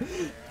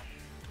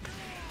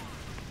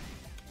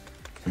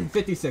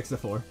 56 to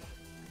 4.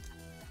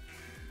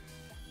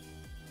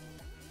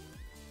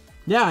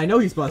 Yeah, I know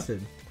he's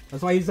busted.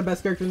 That's why he's the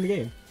best character in the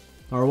game.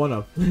 Or one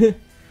of.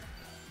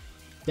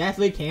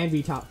 Definitely can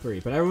be top 3,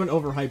 but everyone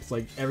overhypes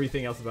like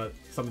everything else about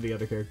some of the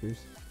other characters.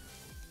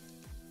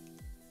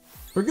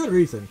 For good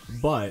reason,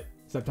 but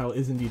Sceptile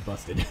is indeed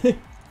busted.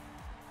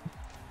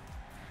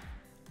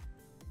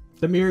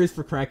 The mirror is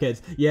for crackheads.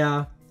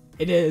 Yeah,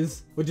 it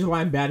is, which is why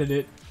I'm bad at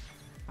it.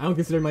 I don't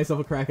consider myself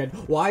a crackhead.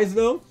 Why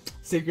though?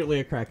 Secretly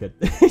a crackhead.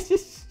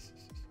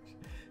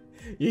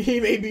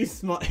 He may be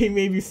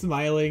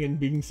smiling and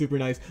being super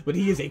nice, but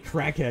he is a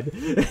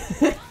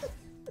crackhead.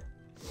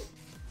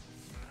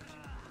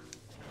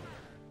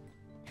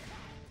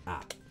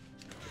 Ah.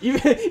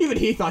 Even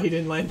he thought he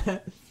didn't land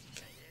that.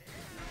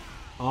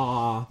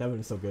 Aw, that would have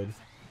been so good.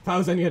 If I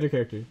was any other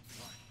character.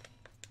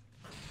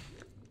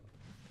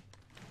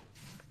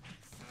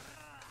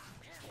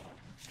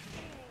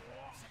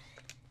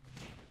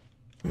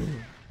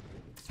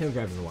 Haven't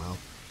grabbed in a while.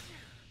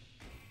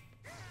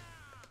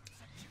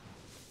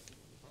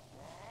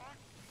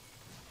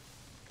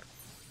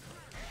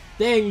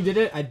 Dang, you did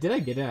it! Did I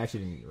get it? I actually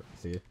didn't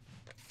see it.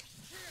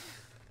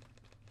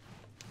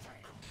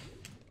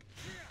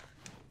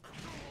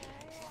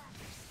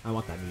 I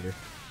want that meter.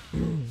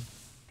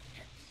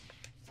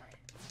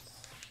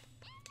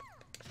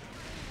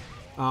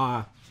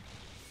 Ah.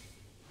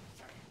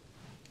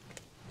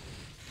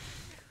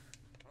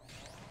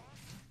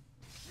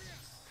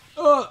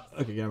 Oh!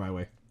 Okay, get out of my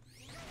way.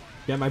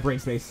 Get out of my brain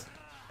space.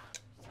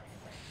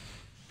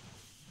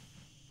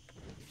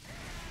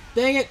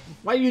 Dang it!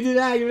 Why did you do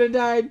that? You would have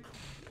died.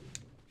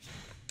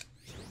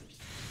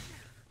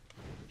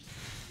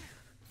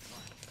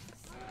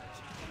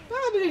 Ah,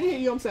 I didn't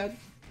hit you. I'm sad.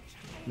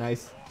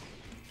 Nice.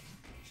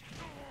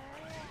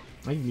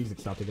 My music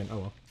stopped again. Oh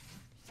well.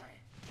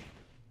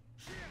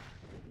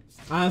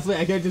 Honestly,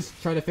 I could just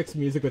try to fix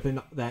music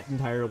within that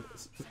entire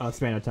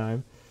span of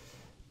time.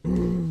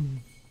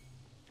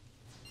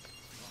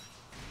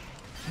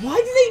 Why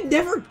do they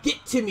never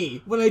get to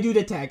me when I do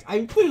detect?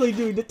 I'm clearly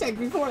doing detect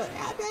before that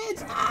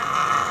happens.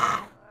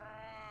 Ah!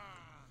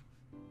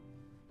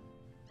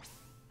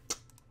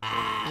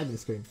 I'm gonna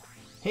scream.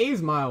 Hey,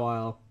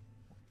 Smilewile.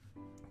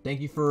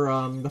 Thank you for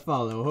the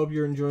follow. Hope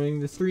you're enjoying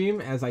the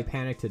stream as I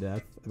panic to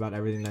death about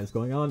everything that's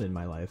going on in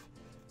my life.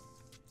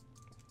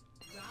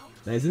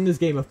 That is in this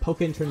game of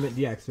Pokkén Tournament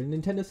DX for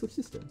Nintendo Switch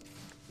system.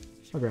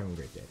 Hope you're having a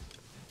great day.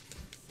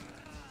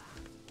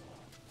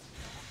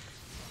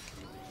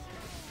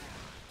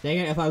 Dang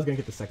it, I thought I was gonna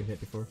get the second hit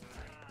before.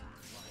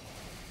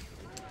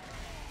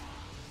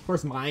 Of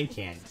course mine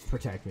can't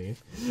protect me.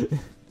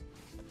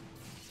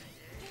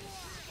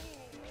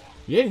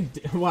 You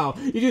didn't- wow,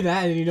 you do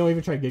that and you don't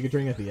even try Giga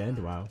Drain at the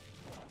end? Wow.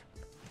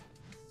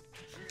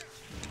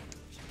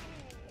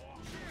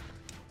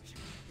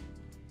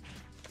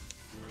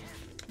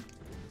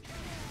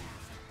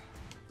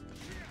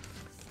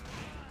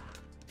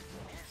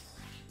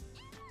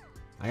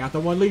 I got the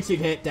one Leech Seed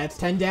hit, that's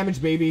 10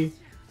 damage, baby.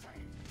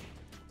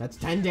 That's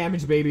 10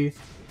 damage, baby.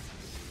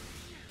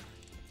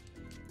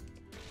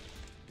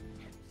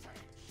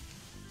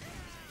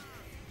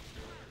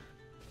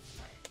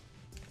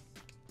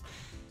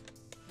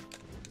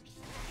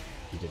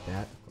 You did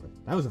that?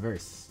 That was a very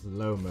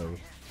slow move.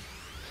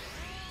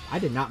 I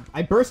did not.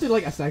 I bursted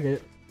like a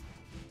second.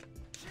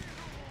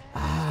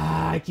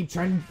 Ah, I keep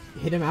trying to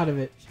hit him out of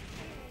it.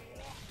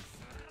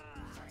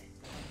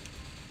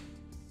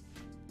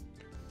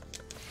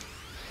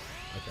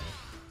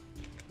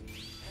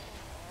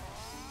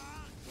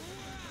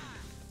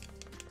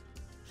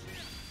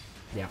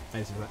 Yeah, I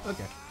just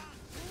okay.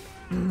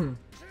 You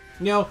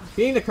know,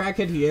 being the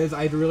crackhead he is,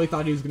 I really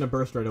thought he was gonna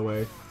burst right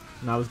away.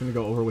 And I was gonna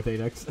go over with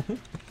 8x.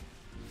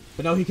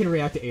 But no, he can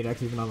react to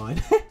 8x even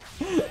online.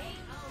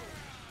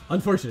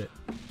 Unfortunate.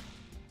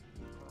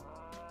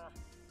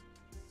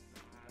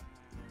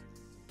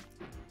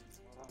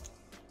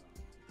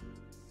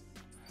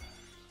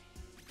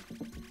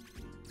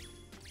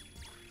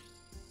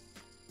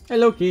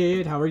 Hello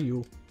kid, how are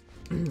you?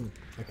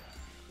 Okay.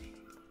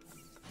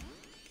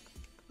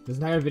 This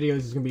entire video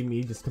is just gonna be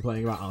me just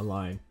complaining about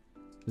online.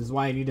 This is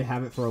why I need to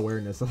have it for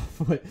awareness of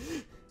what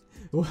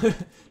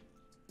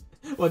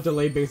What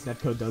delay-based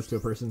netcode does to a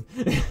person.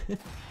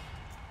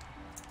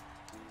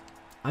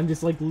 I'm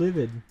just like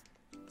livid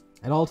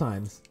at all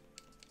times.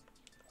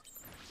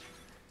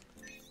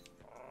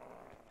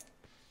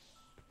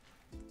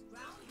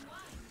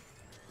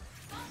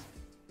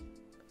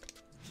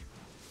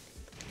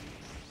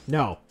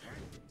 No.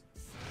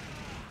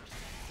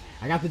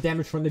 I got the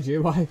damage from the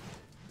JY.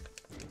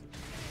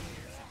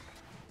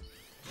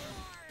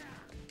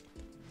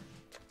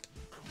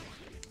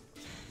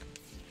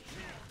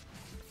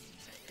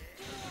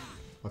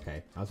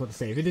 Okay, I was about to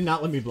say, if it did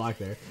not let me block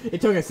there.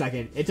 It took a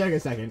second. It took a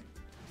second.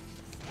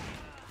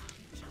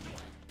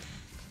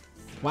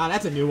 Wow,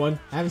 that's a new one.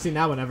 I haven't seen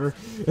that one ever.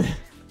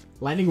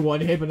 Landing one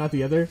hit, but not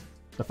the other.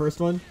 The first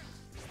one.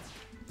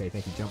 Okay,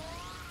 thank you, jump.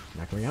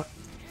 Not coming out.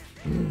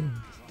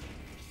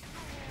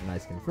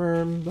 Nice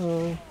confirm,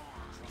 though.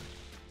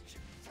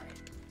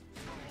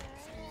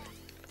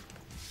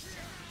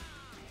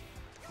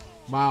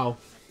 Wow.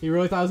 He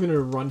really thought I was going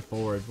to run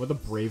forward. What a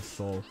brave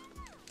soul.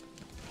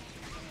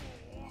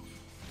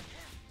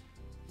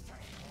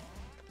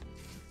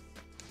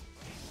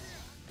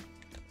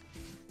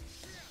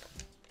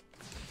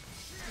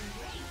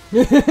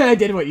 I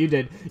did what you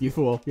did, you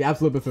fool. You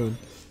absolute buffoon.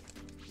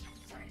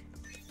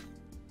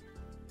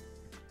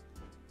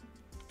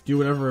 Do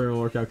whatever in a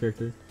workout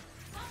character.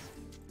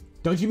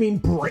 Don't you mean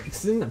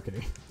Braxton? I'm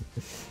kidding.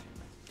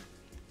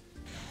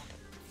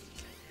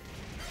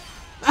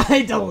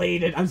 I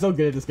deleted. I'm so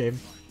good at this game.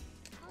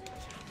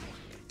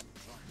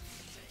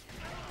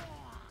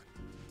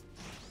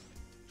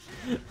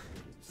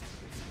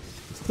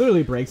 It's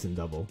clearly Braxton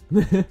double.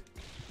 Damn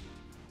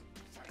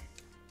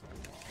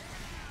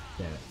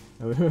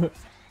it.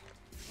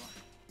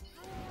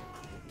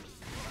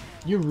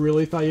 You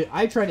really thought you...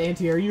 I tried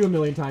anti-air you a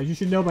million times. You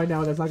should know by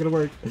now that's not gonna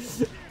work.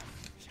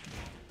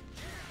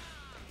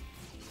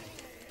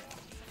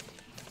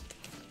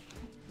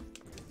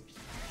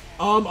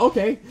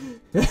 Okay.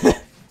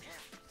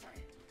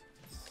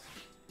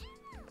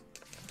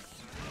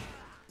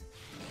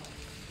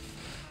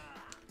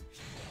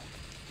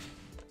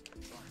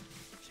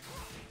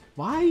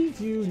 Why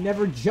do you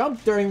never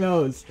jump during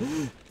those?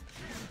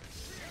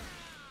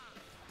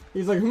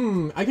 He's like,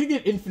 I could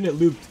get infinite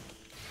looped.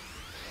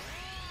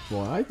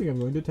 Well, I think I'm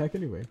going to attack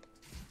anyway.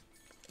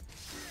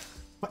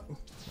 What? Oh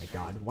my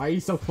god, why are you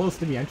so close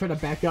to me? I'm trying to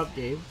back up,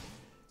 Gabe.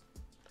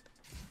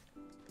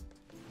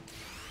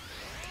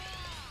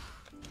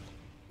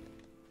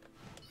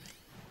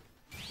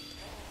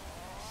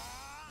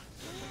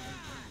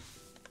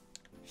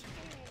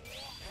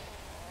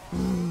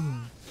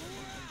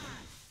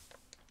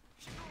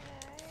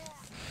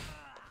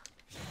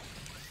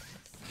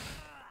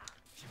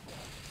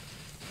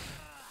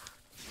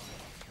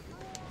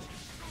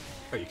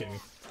 Are you kidding me?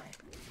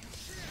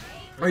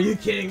 Are you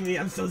kidding me?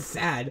 I'm so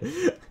sad.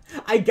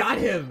 I got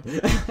him!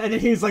 And then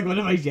he's like, one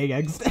of my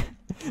JX.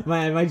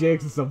 my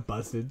JX is so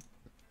busted.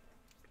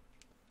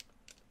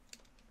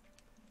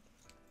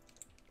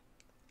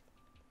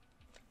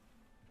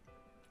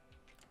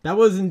 That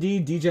was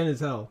indeed degen as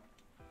hell.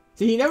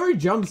 See, he never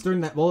jumps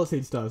during that bullet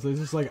stage stuff, so it's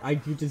just like, I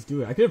could just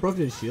do it. I could have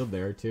broken his shield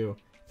there, too.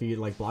 If he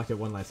like blocked it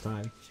one last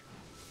time.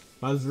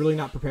 But I was really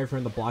not prepared for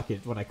him to block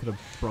it when I could have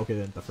broken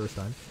it the first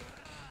time.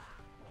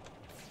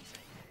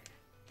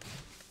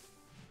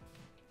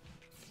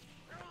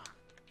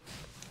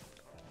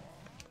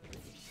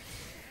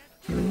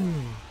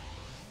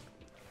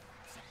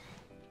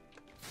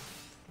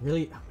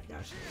 Really? Oh my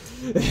gosh.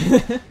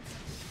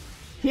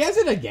 He has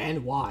it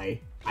again? Why?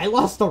 I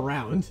lost the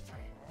round.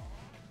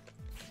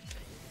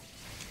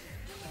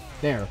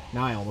 There.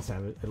 Now I almost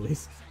have it, at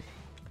least.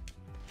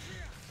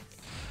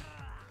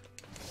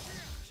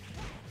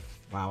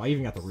 Wow, I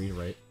even got the read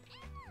right.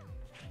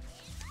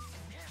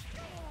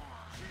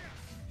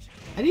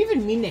 I didn't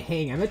even mean to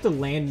hang. I meant to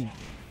land.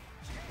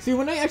 See,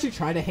 when I actually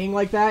try to hang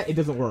like that, it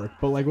doesn't work.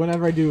 But like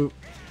whenever I do...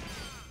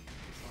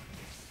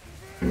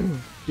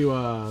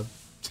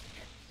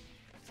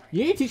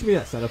 You need to teach me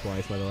that setup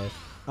wise, by the way.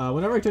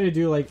 Whenever I try to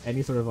do like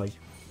any sort of like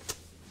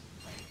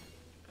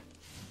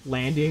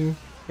landing,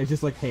 it's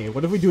just like, hey,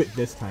 what if we do it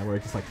this time where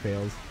it just like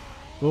fails?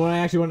 But when I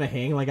actually want to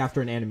hang like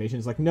after an animation,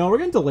 it's like, no, we're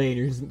gonna delay and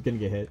you're just gonna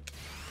get hit.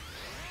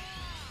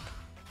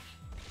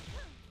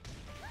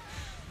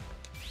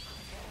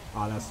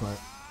 Oh, that's smart.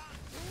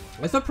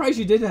 I'm surprised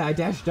you did that. I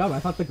dashed up. I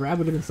thought the grab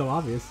would have been so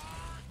obvious.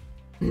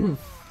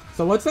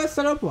 So what's that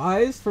setup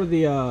wise for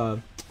the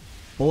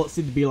bullets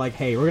seem to be like,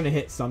 hey, we're gonna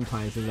hit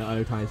sometimes and the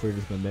other times we're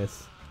just gonna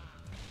miss.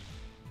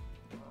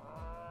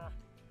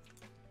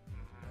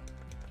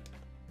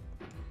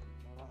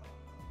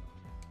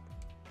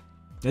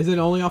 Is it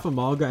only off of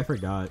Malga? I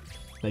forgot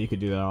that you could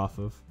do that off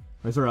of.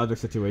 Or is there other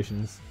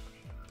situations?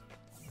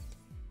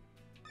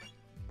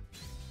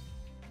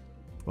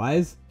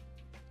 Wise?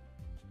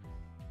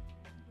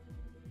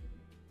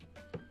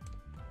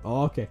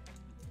 Oh, okay.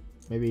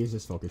 Maybe he's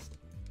just focused.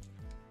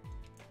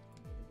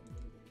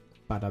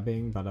 Bada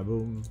bing, bada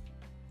boom.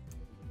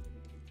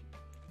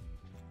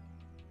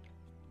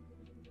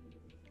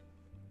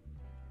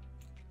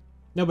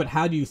 No, but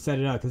how do you set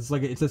it up? Because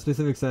it's a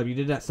specific setup. You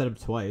did that setup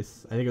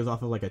twice. I think it was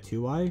off of like a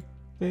 2Y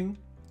thing.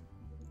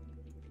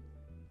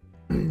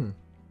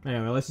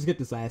 Anyway, let's just get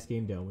this last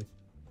game done with.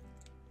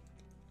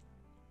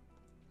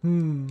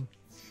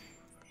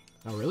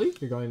 Oh, really?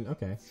 You're going...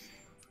 Okay.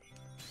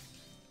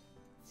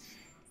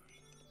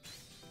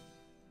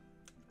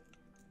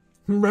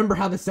 Remember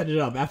how to set it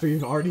up after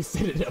you've already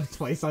set it up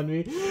twice on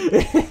me.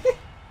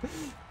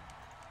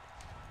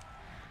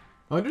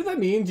 I wonder if that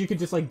means you could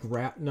just like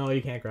grab... No,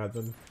 you can't grab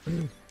them.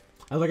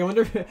 I was like, I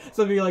wonder if...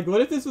 So it'd be like, what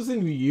if this was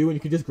in Wii U and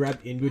you could just grab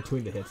in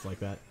between the hits like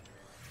that?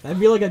 That'd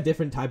be like a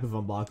different type of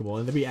unblockable,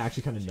 and that'd be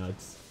actually kind of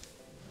nuts.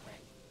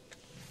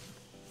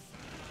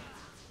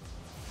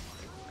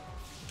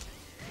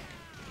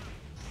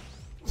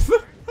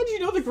 How'd you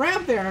know the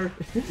grab there?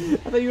 I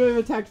thought you would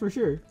have attacked for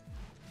sure.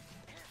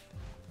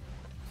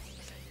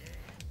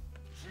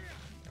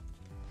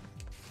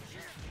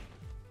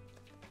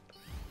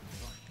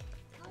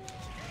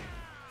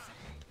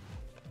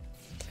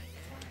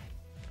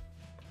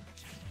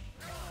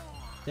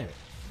 Damn it.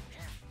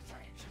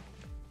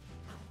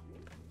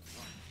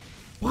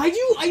 Why'd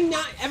I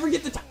not ever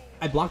get the time?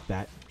 I blocked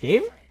that.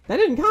 Game? That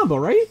didn't combo,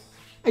 right?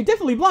 I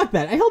definitely blocked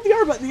that. I held the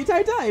R button the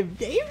entire time.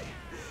 Game?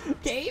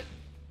 Game?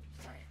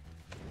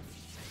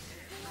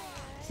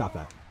 Stop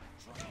that.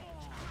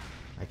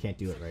 I can't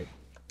do it right.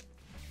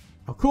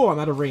 Oh, cool. I'm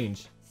out of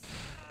range.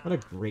 What a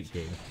great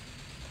game.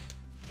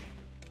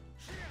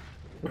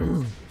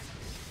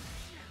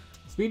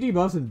 Speed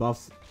debuffs and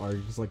buffs are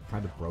just like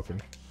kind of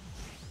broken.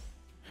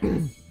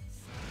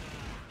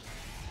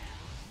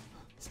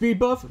 Speed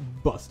buff,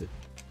 busted.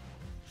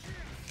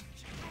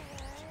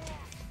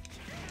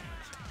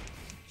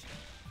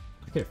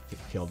 I could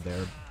have killed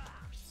there.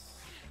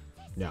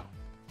 No.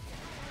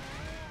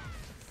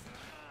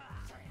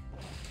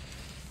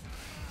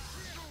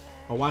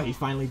 Oh wow, he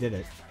finally did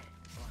it.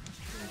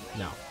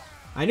 No.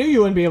 I knew you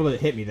wouldn't be able to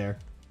hit me there.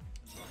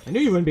 I knew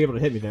you wouldn't be able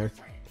to hit me there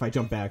if I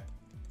jump back.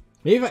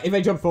 Maybe if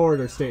I jump forward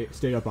or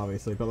stay up,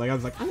 obviously. But like I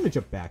was like, I'm gonna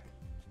jump back.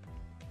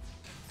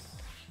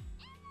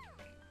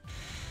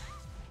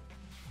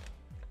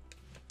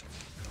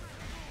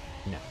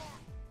 No.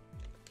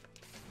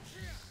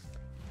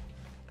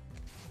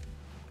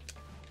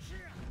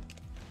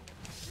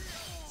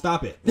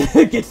 Stop it.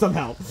 Get some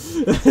help.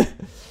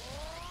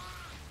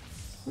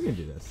 We're gonna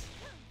do this.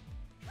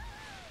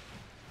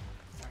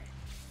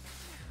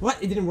 What?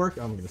 It didn't work?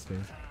 Oh, I'm gonna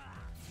spin.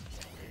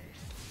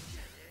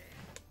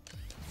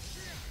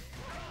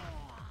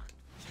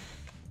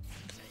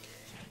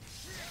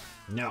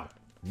 No.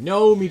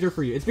 No meter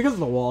for you. It's because of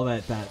the wall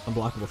that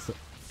unblockable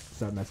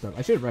set messed up.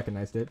 I should have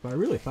recognized it, but I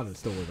really thought it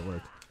still would have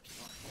worked.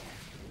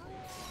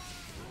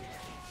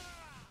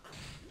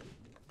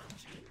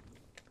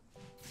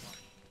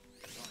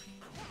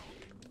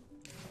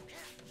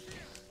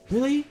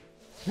 Really?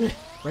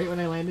 Right when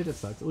I landed, it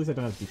sucks. At least I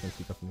don't have defense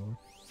debuff anymore.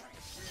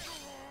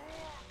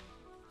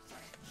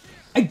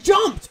 I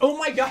jumped! Oh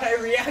my god, I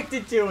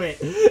reacted to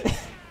it!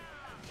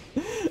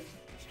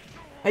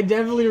 I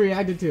definitely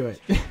reacted to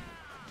it.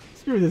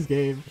 Screw this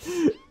game.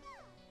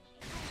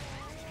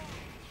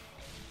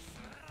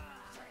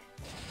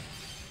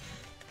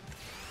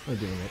 I'm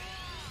doing it.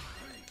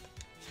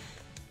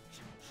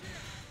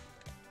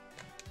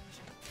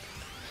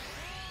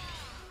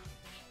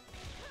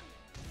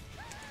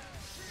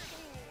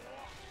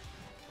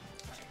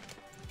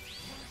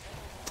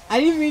 I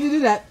didn't even mean to do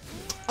that.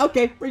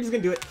 Okay, we're just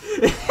gonna do it.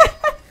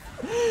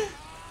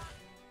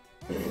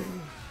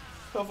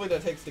 Hopefully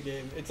that takes the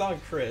game. It's on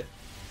crit.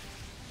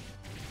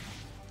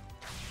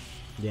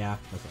 Yeah,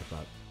 that's what I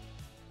thought.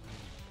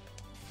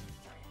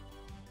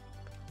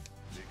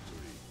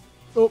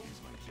 Oh.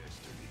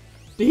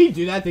 Did he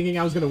do that thinking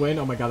I was gonna win?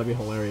 Oh my god, that'd be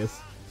hilarious.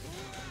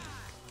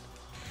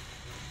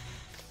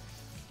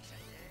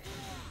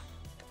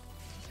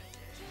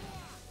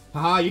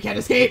 Haha, you can't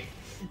escape!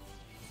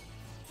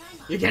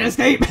 You can't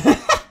escape!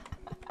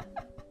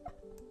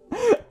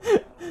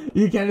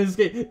 You can't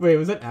escape. Wait,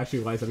 was that actually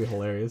wise? That'd be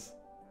hilarious.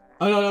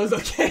 Oh no, that was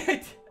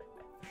okay.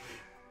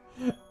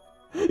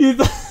 You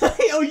thought?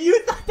 Oh,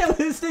 you thought that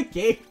was the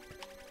game?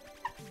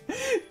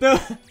 No.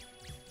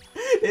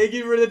 Thank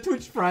you for the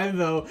Twitch Prime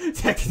though.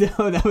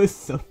 Techno, that was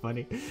so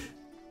funny.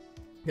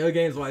 No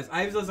games wise.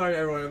 I'm so sorry to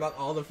everyone about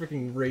all the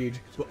freaking rage.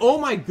 But oh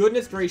my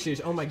goodness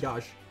gracious. Oh my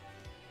gosh.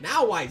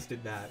 Now Wise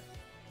did that.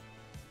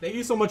 Thank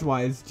you so much,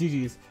 Wise.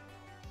 GG's.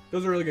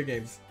 Those are really good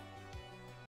games.